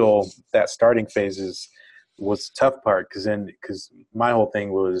that starting phases was the tough part, because my whole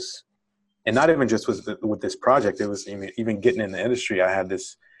thing was, and not even just with this project, it was even getting in the industry. I had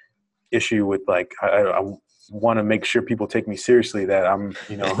this issue with, like, I want to make sure people take me seriously, that I'm,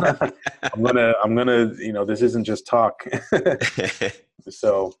 you know, I'm gonna, you know, this isn't just talk.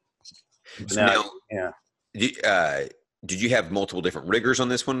 So now, yeah. Did you have multiple different riggers on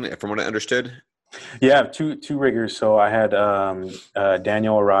this one, from what I understood? Yeah, I have two riggers. So I had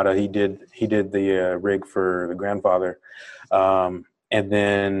Daniel Arata. He did the rig for the grandfather, and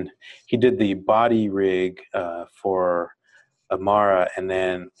then he did the body rig for Amara, and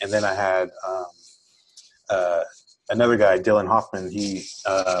then I had another guy, Dylan Hoffman. He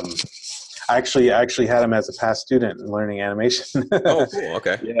I actually had him as a past student learning animation. Oh, cool.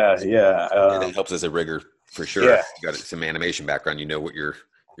 Okay. Yeah. That helps as a rigger for sure. Yeah. You got some animation background. You know what your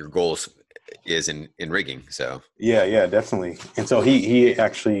goals is in rigging. So yeah, definitely. And so he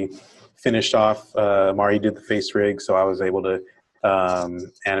actually finished off Mari did the face rig, so I was able to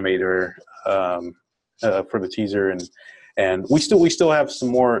animate her for the teaser, and we still have some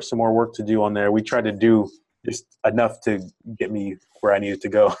more work to do on there. We tried to do just enough to get me where I needed to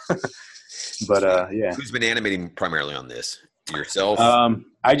go. But yeah. Who's been animating primarily on this? Yourself? I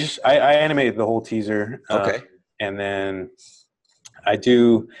animated the whole teaser. Okay. And then I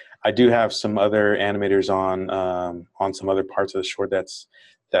do I do have some other animators on some other parts of the short that's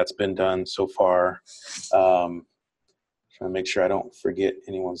been done so far. Trying to make sure I don't forget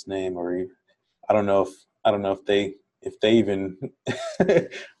anyone's name, or I don't know if they even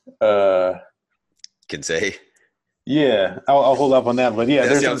Can say. Yeah, I'll hold up on that. But yeah,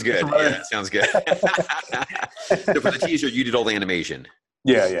 That sounds good. Yeah, that sounds good. So for the teaser, you did all the animation.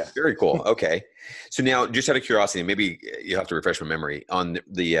 Yeah. Very cool. Okay. So now, just out of curiosity, maybe you have to refresh my memory on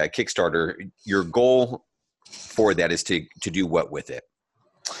the Kickstarter. Your goal for that is to do what with it?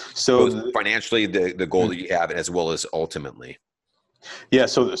 So both financially, the goal that you have, as well as ultimately. Yeah.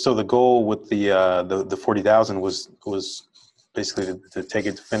 So the goal with the 40,000 was basically to take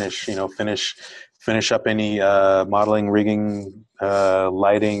it to finish. Finish up any modeling, rigging,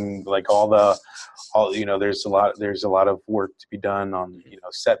 lighting, like there's a lot of work to be done on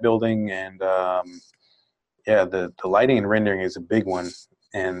set building, and the lighting and rendering is a big one,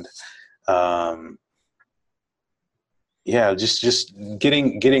 and just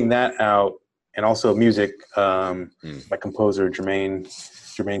getting that out, and also music. My composer Jermaine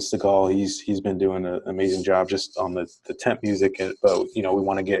Segal, he's been doing an amazing job just on the temp music, but we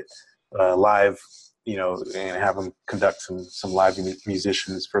want to get live, and have him conduct some live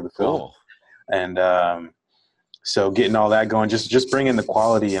musicians for the film. Cool. And so getting all that going, just bringing the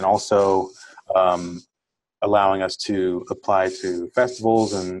quality, and also allowing us to apply to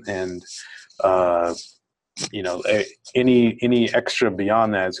festivals, and any extra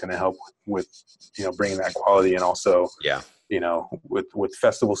beyond that is going to help with bringing that quality, and also with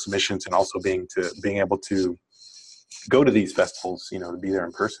festival submissions, and also being able to go to these festivals, to be there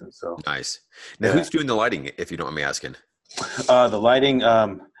in person. So nice. Now, who's doing the lighting, if you don't mind me asking? The lighting,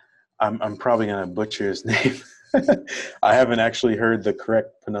 I'm probably going to butcher his name. I haven't actually heard the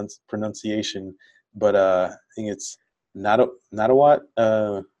correct pronunciation, but I think it's Natawat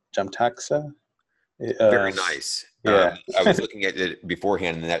Jamtaksa. Very nice. Yeah. I was looking at it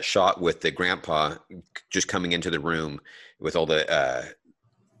beforehand, and that shot with the grandpa just coming into the room with all the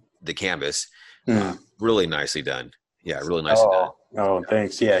canvas, really nicely done. Yeah, really nicely done. Oh,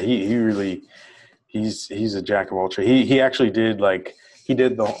 thanks. Yeah, he really he's a jack of all trades. He actually did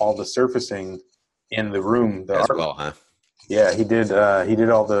all the surfacing in the room as well, huh? Yeah, he did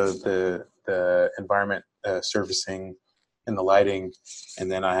all the environment surfacing and the lighting,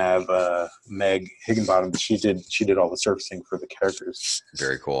 and then I have Meg Higginbottom. She did all the surfacing for the characters.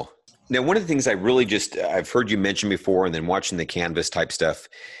 Very cool. Now, one of the things I've heard you mention before, and then watching the canvas type stuff,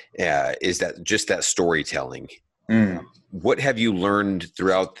 is that storytelling. What have you learned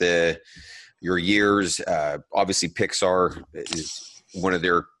throughout your years? Obviously, Pixar is one of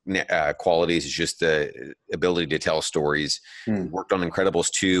their qualities is just the ability to tell stories. Worked on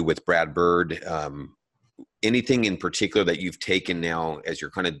Incredibles 2 with Brad Bird. Anything in particular that you've taken now as you're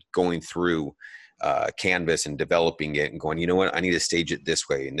kind of going through Canvas and developing it and going, you know what, I need to stage it this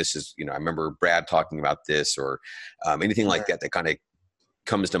way. And this is, I remember Brad talking about this, or anything like that kind of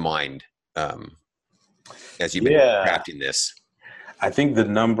comes to mind as you've been crafting this. I think the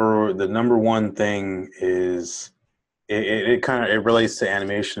number one thing is it relates to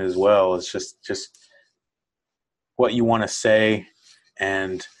animation as well. It's just what you want to say,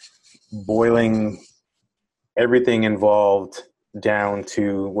 and boiling everything involved down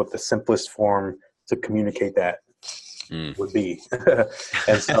to what the simplest form to communicate that would be.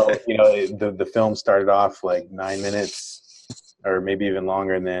 And so, the film started off like 9 minutes or maybe even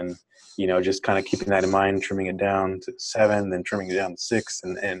longer, and then, just kind of keeping that in mind, trimming it down to 7, then trimming it down to 6,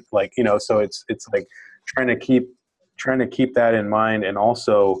 and like, so it's like trying to keep that in mind, and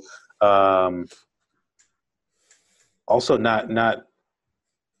also not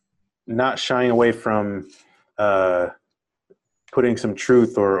shying away from putting some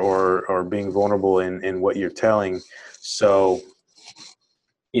truth or being vulnerable in what you're telling. So,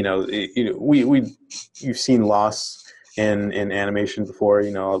 you've seen loss in animation before.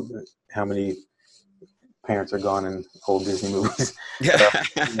 How many parents are gone in old Disney movies.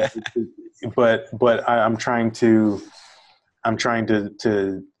 But I'm trying to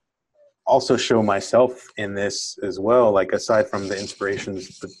also show myself in this as well. Like, aside from the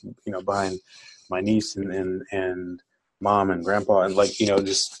inspirations, behind my niece and mom and grandpa, and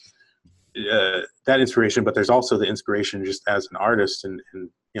just that inspiration. But there's also the inspiration just as an artist, and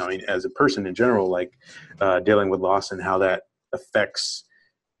as a person in general, like dealing with loss and how that affects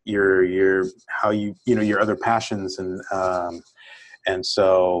your your other passions, and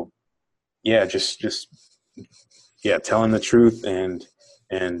so just telling the truth and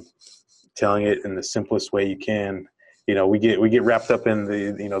telling it in the simplest way you can. We get wrapped up in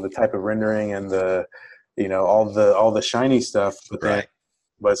the the type of rendering and the all the shiny stuff, but then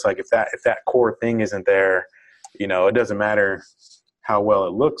But it's like if that core thing isn't there, it doesn't matter how well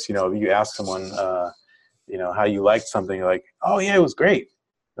it looks. If you ask someone, how you liked something, you're like, oh yeah, it was great.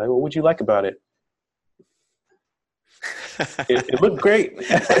 Like, what would you like about it? It looked great.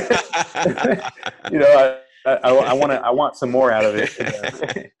 I want some more out of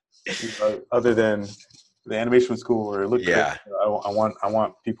it. Other than the animation was cool or it looked great. I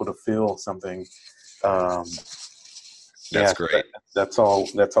want people to feel something. That's great. That's all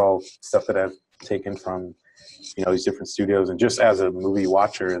stuff that I've taken from these different studios, and just as a movie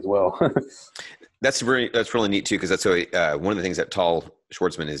watcher as well. That's really neat too, because that's one of the things that Tal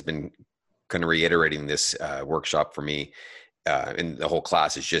Schwartzman has been kind of reiterating this workshop for me and the whole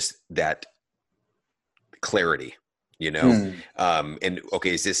class is just that clarity, and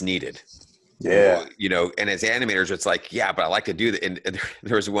okay, is this needed? Yeah. And as animators, it's like, yeah, but I like to do that. And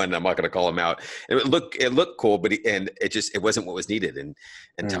there was one, I'm not going to call him out. It looked cool, but it wasn't what was needed. And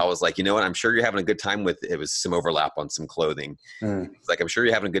Tal was like, you know what? I'm sure you're having a good time with, it was some overlap on some clothing. He's like, I'm sure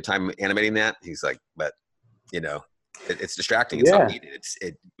you're having a good time animating that. He's like, but it's distracting. It's not needed.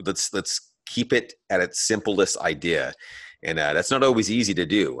 Let's keep it at its simplest idea. And that's not always easy to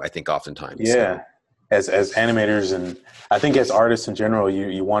do, I think, oftentimes. Yeah. So. As animators, and I think as artists in general,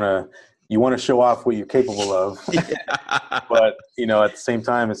 you want to show off what you're capable of. But at the same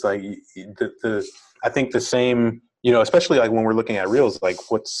time, it's like I think the same, especially like when we're looking at reels, like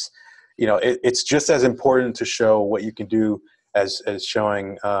it's just as important to show what you can do as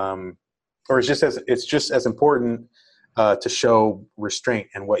showing, or it's just as important to show restraint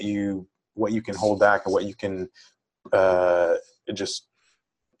and what you can hold back and what you can just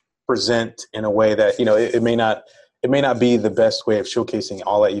present in a way that it may not be the best way of showcasing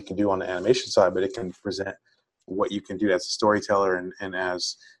all that you can do on the animation side, but it can present what you can do as a storyteller and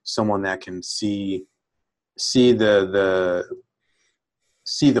as someone that can see the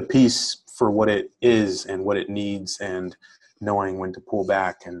piece for what it is and what it needs, and knowing when to pull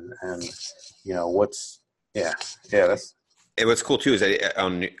back and that's. And what's cool too is that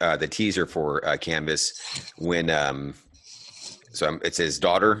on the teaser for Canvas, when it's his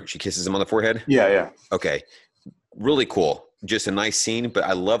daughter, she kisses him on the forehead. Yeah. Okay. Really cool. Just a nice scene, but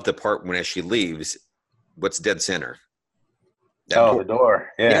I love the part when as she leaves, what's dead center? The door.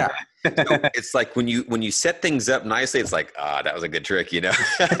 Yeah. So it's like when you set things up nicely, it's like, that was a good trick, Keep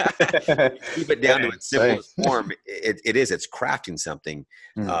it down to its simplest form. It's crafting something.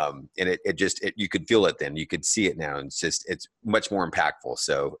 And you could feel it then. You could see it now. And it's much more impactful.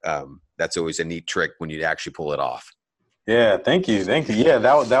 So that's always a neat trick when you actually pull it off. Yeah, thank you. Yeah,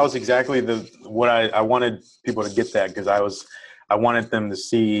 that was exactly what I wanted people to get that, because I wanted them to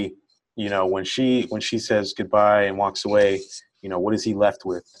see, when she says goodbye and walks away, what is he left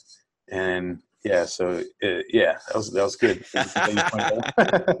with? And that was good.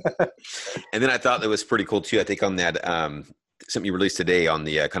 And then I thought that was pretty cool too. I think on that something you released today on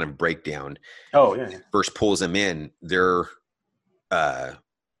the kind of breakdown. Oh yeah. First pulls them in. They're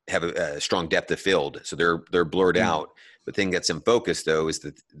have a strong depth of field, so they're blurred out. The thing that's in focus though is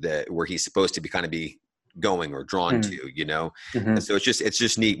that where he's supposed to be going or drawn to, And so it's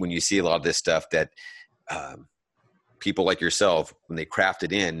just neat when you see a lot of this stuff that people like yourself, when they craft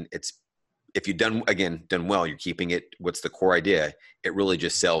it in, it's, if you've done well, you're keeping it. What's the core idea? It really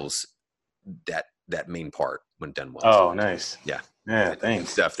just sells that main part when done well. Oh, nice. Yeah. Yeah.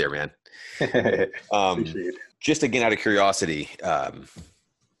 Thanks. Stuff there, man. Appreciate it. Just again, out of curiosity,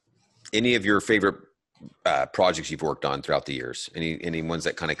 any of your favorite projects you've worked on throughout the years? Any ones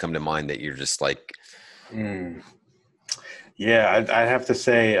that kind of come to mind that you're just like? Yeah, I have to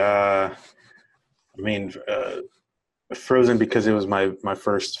say, Frozen, because it was my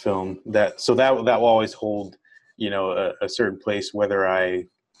first film. That will always hold, a certain place, whether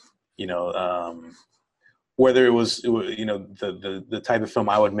whether it was the type of film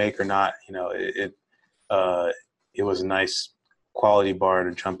I would make or not. It was a nice quality bar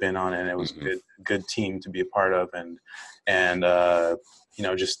to jump in on, and it was a good team to be a part of, and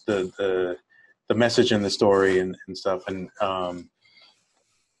just the message in the story and stuff, and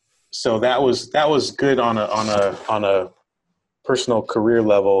so that was good on a personal career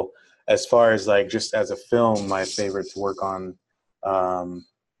level. As far as like just as a film, my favorite to work on,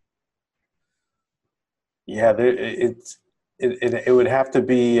 it would have to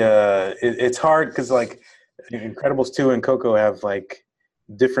be. It's hard because like Incredibles 2 and Coco have like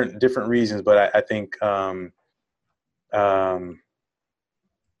different reasons, but I think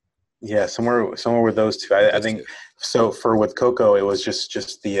somewhere with those two. I think so. With Coco, it was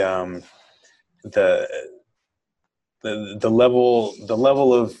just the level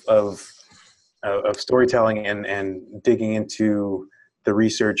of storytelling and digging into the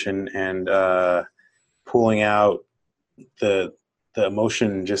research and pulling out the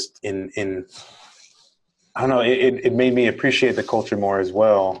emotion just in I don't know, it made me appreciate the culture more as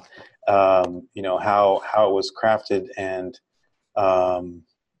well. You know, how it was crafted, and I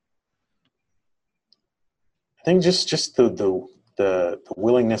think just the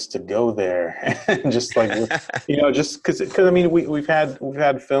willingness to go there, and just like, you know, just because I mean we've had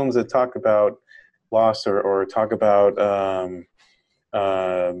films that talk about loss or talk about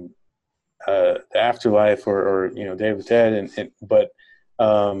the afterlife or you know, Day of the Dead, but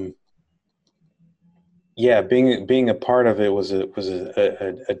yeah, being a part of it was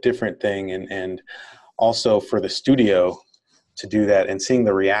a different thing, and also for the studio to do that and seeing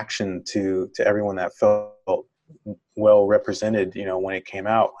the reaction to everyone that felt well represented, you know, when it came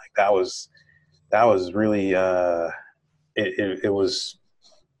out, like that was really it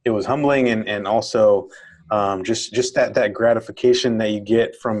was humbling, and also just that gratification that you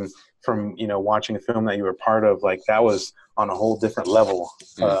get from you know, watching a film that you were part of, like that was on a whole different level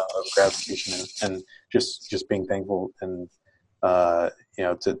of gratification, and just being thankful, and you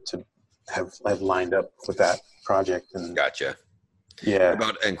know, to have lined up with that project. And Gotcha. yeah.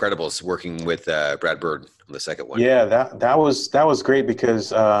 What about Incredibles, working with Brad Bird on the second one? Yeah, that was great because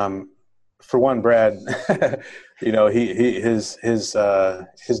for one, Brad, you know, his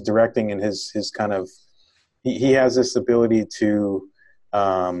directing and his kind of, he has this ability to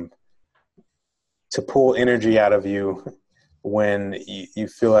pull energy out of you when you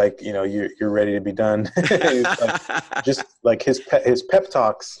feel like, you know, you're ready to be done. It's like, just like his pep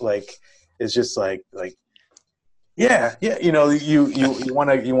talks, like, is just like yeah, you know, you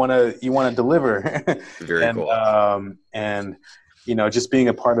want to deliver. Very And cool. and you know, just being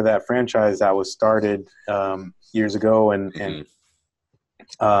a part of that franchise that was started years ago, and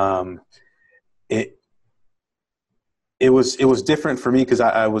it was different for me because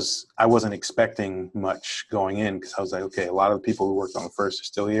I wasn't expecting much going in, because I was like, okay, a lot of the people who worked on the first are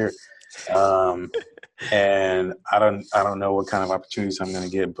still here, and I don't know what kind of opportunities I'm going to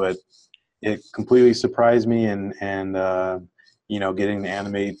get, but it completely surprised me, and you know, getting to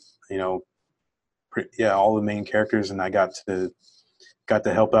animate, you know, all the main characters, and I got to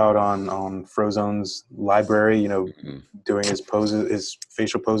help out on Frozone's library, you know, doing his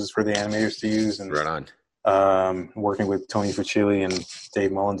facial poses for the animators to use, and right on. Working with Tony Fucilli and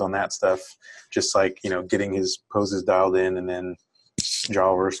Dave Mullins on that stuff, just like, you know, getting his poses dialed in, and then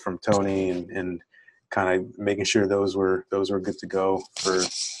jawless from Tony, and kind of making sure those were good to go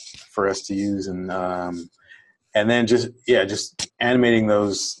for us to use, and then just animating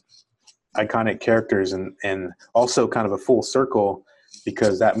those iconic characters, and also kind of a full circle,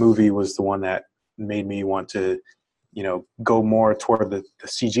 because that movie was the one that made me want to, you know, go more toward the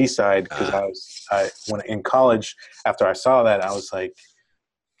CG side, because when in college, after I saw that, I was like,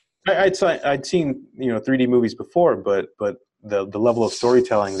 I'd seen, you know, 3D movies before, but the level of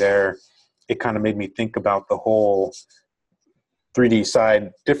storytelling there, it kind of made me think about the whole 3D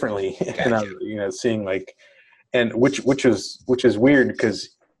side differently. Gotcha. And I, you know, seeing like, and which is weird, because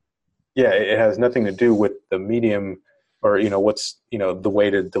yeah, it has nothing to do with the medium, or, you know, what's, you know, the way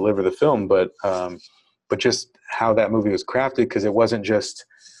to deliver the film, but just how that movie was crafted, because it wasn't a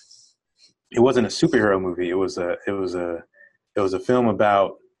superhero movie. It was a film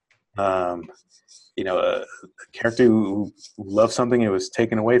about you know, a character who loved something, it was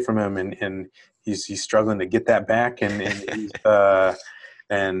taken away from him, and he's struggling to get that back, and he's,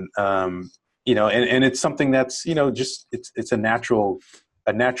 you know, and it's something that's, you know, just it's a natural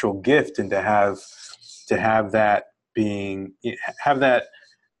gift, and to have that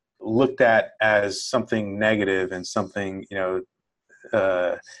looked at as something negative, and something, you know,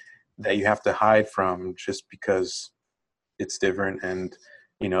 that you have to hide from just because it's different, and,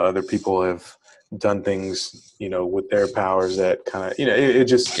 you know, other people have done things, you know, with their powers that kind of, you know, it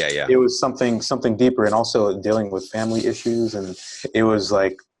just, it was something deeper, and also dealing with family issues, and it was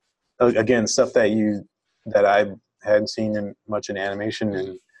like, again, stuff that I hadn't seen much in animation,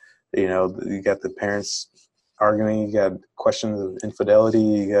 and, you know, you got the parents arguing, you got questions of infidelity,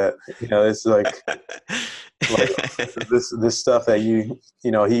 you got, you know, it's like this stuff that you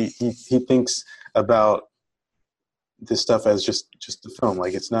know, he thinks about this stuff as just a film,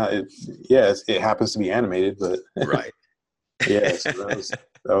 like it's not, it happens to be animated, but right. Yeah, so that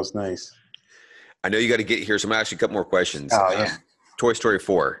was nice. I know you got to get here, so I'm gonna ask you a couple more questions. Oh yeah. Toy Story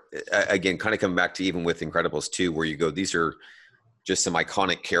 4, again, kind of coming back to even with Incredibles 2, where you go, these are just some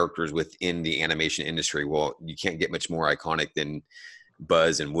iconic characters within the animation industry. Well, you can't get much more iconic than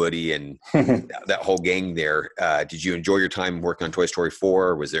Buzz and Woody and that whole gang there. Did you enjoy your time working on Toy Story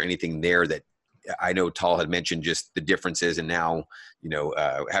 4? Was there anything there that I know Tal had mentioned just the differences, and now,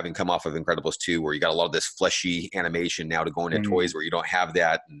 having come off of Incredibles 2, where you got a lot of this fleshy animation now to go into toys where you don't have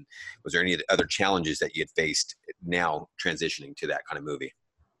that. And was there any other challenges that you had faced now transitioning to that kind of movie?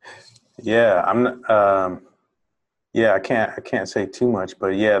 Yeah, I can't say too much,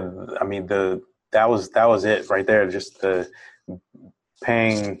 but yeah, I mean, that was it right there. Just the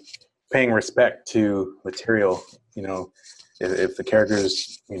paying respect to material. If the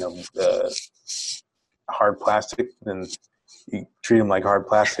character's hard plastic, then you treat them like hard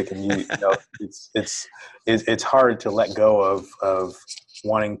plastic, and it's hard to let go of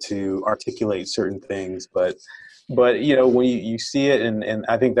wanting to articulate certain things, but when you see it, and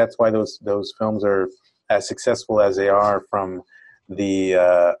I think that's why those films are as successful as they are from the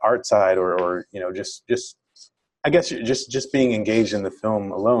art side, or just I guess just being engaged in the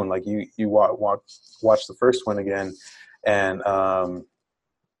film alone. Like you watch the first one again, and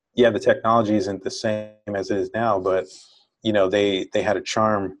the technology isn't the same as it is now, but they had a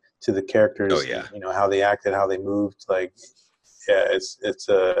charm to the characters. Oh yeah. And, how they acted, how they moved. Like, yeah,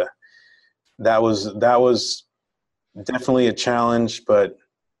 that was definitely a challenge, but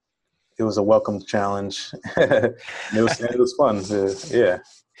it was a welcome challenge. it was fun. Yeah.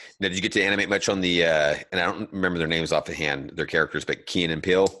 Now, did you get to animate much on the? And I don't remember their names off the hand, their characters, but Key and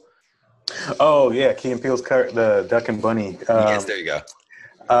Peele. Oh yeah, Key and Peele's the Duck and Bunny. Yes, there you go.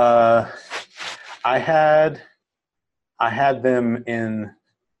 I had them in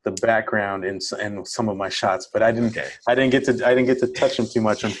the background in some of my shots, but I didn't get to touch them too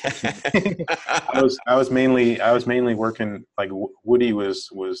much. I was mainly working, like Woody was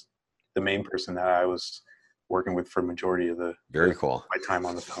the main person that I was working with for majority of very cool my time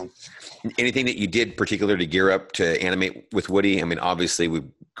on the film. Anything that you did particularly to gear up to animate with Woody? I mean, obviously we've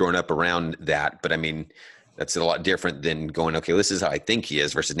grown up around that, but I mean, that's a lot different than going, okay, this is how I think he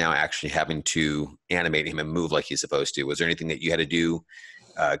is, versus now actually having to animate him and move like he's supposed to. Was there anything that you had to do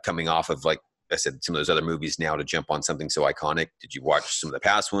coming off of, like I said, some of those other movies now to jump on something so iconic? Did you watch some of the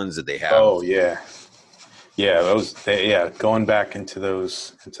past ones that they have? Oh yeah. Going back into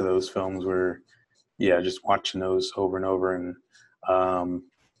those films were, just watching those over and over, and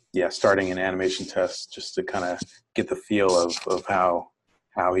starting an animation test just to kind of get the feel of how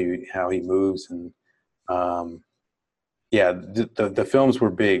he moves. And the films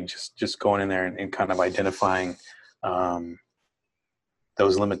were big, just going in there and kind of identifying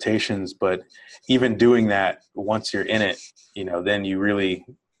those limitations. But even doing that, once you're in it, then you really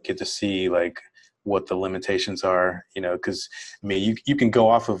get to see like what the limitations are, because I mean, you can go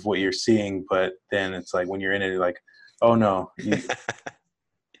off of what you're seeing, but then it's like when you're in it, you're like, oh no,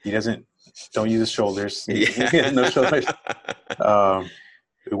 don't use his shoulders. No shoulders.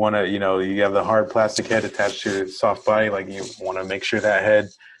 We want to, you have the hard plastic head attached to the soft body. Like you want to make sure that head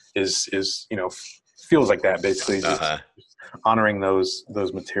is feels like that, basically. Just honoring those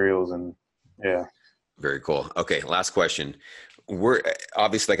materials, and yeah. Very cool. Okay, last question. We're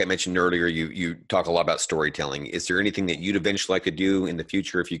obviously, like I mentioned earlier, you talk a lot about storytelling. Is there anything that you'd eventually like to do in the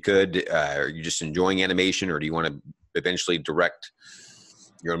future if you could? Are you just enjoying animation, or do you want to eventually direct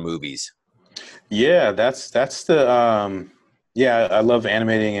your own movies? Yeah, that's the I love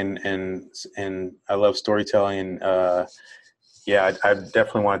animating and I love storytelling. I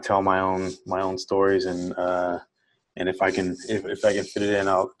definitely want to tell my own stories, and if I can fit it in,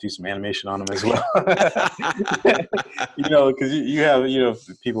 I'll do some animation on them as well. Because you have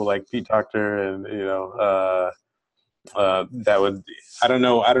people like Pete Docter, and that would, I don't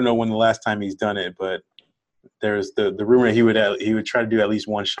know when the last time he's done it, but there's the rumor he would try to do at least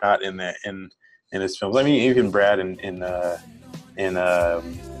one shot in his films. I mean, even Brad in the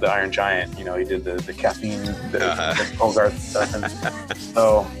Iron Giant, he did the caffeine, the Bogart stuff, and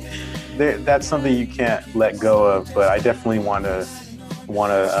so that's something you can't let go of. But I definitely want to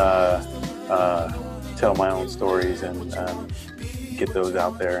tell my own stories and get those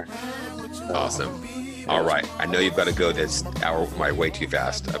out there. So, awesome. All right. I know you've got to go this hour my way too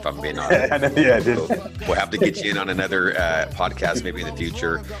fast, if I'm being honest. I did. So we'll have to get you in on another podcast maybe in the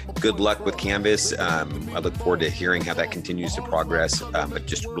future. Good luck with Canvas. I look forward to hearing how that continues to progress, but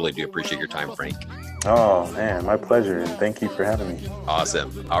just really do appreciate your time, Frank. Oh, man, my pleasure, and thank you for having me.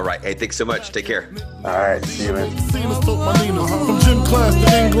 Awesome. All right. Hey, thanks so much. Take care. All right. See you, man. From gym class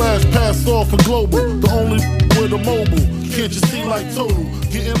to in-glass, pass off for global. The only with a mobile. Can't you see like total?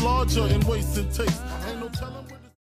 Getting larger and wasting taste.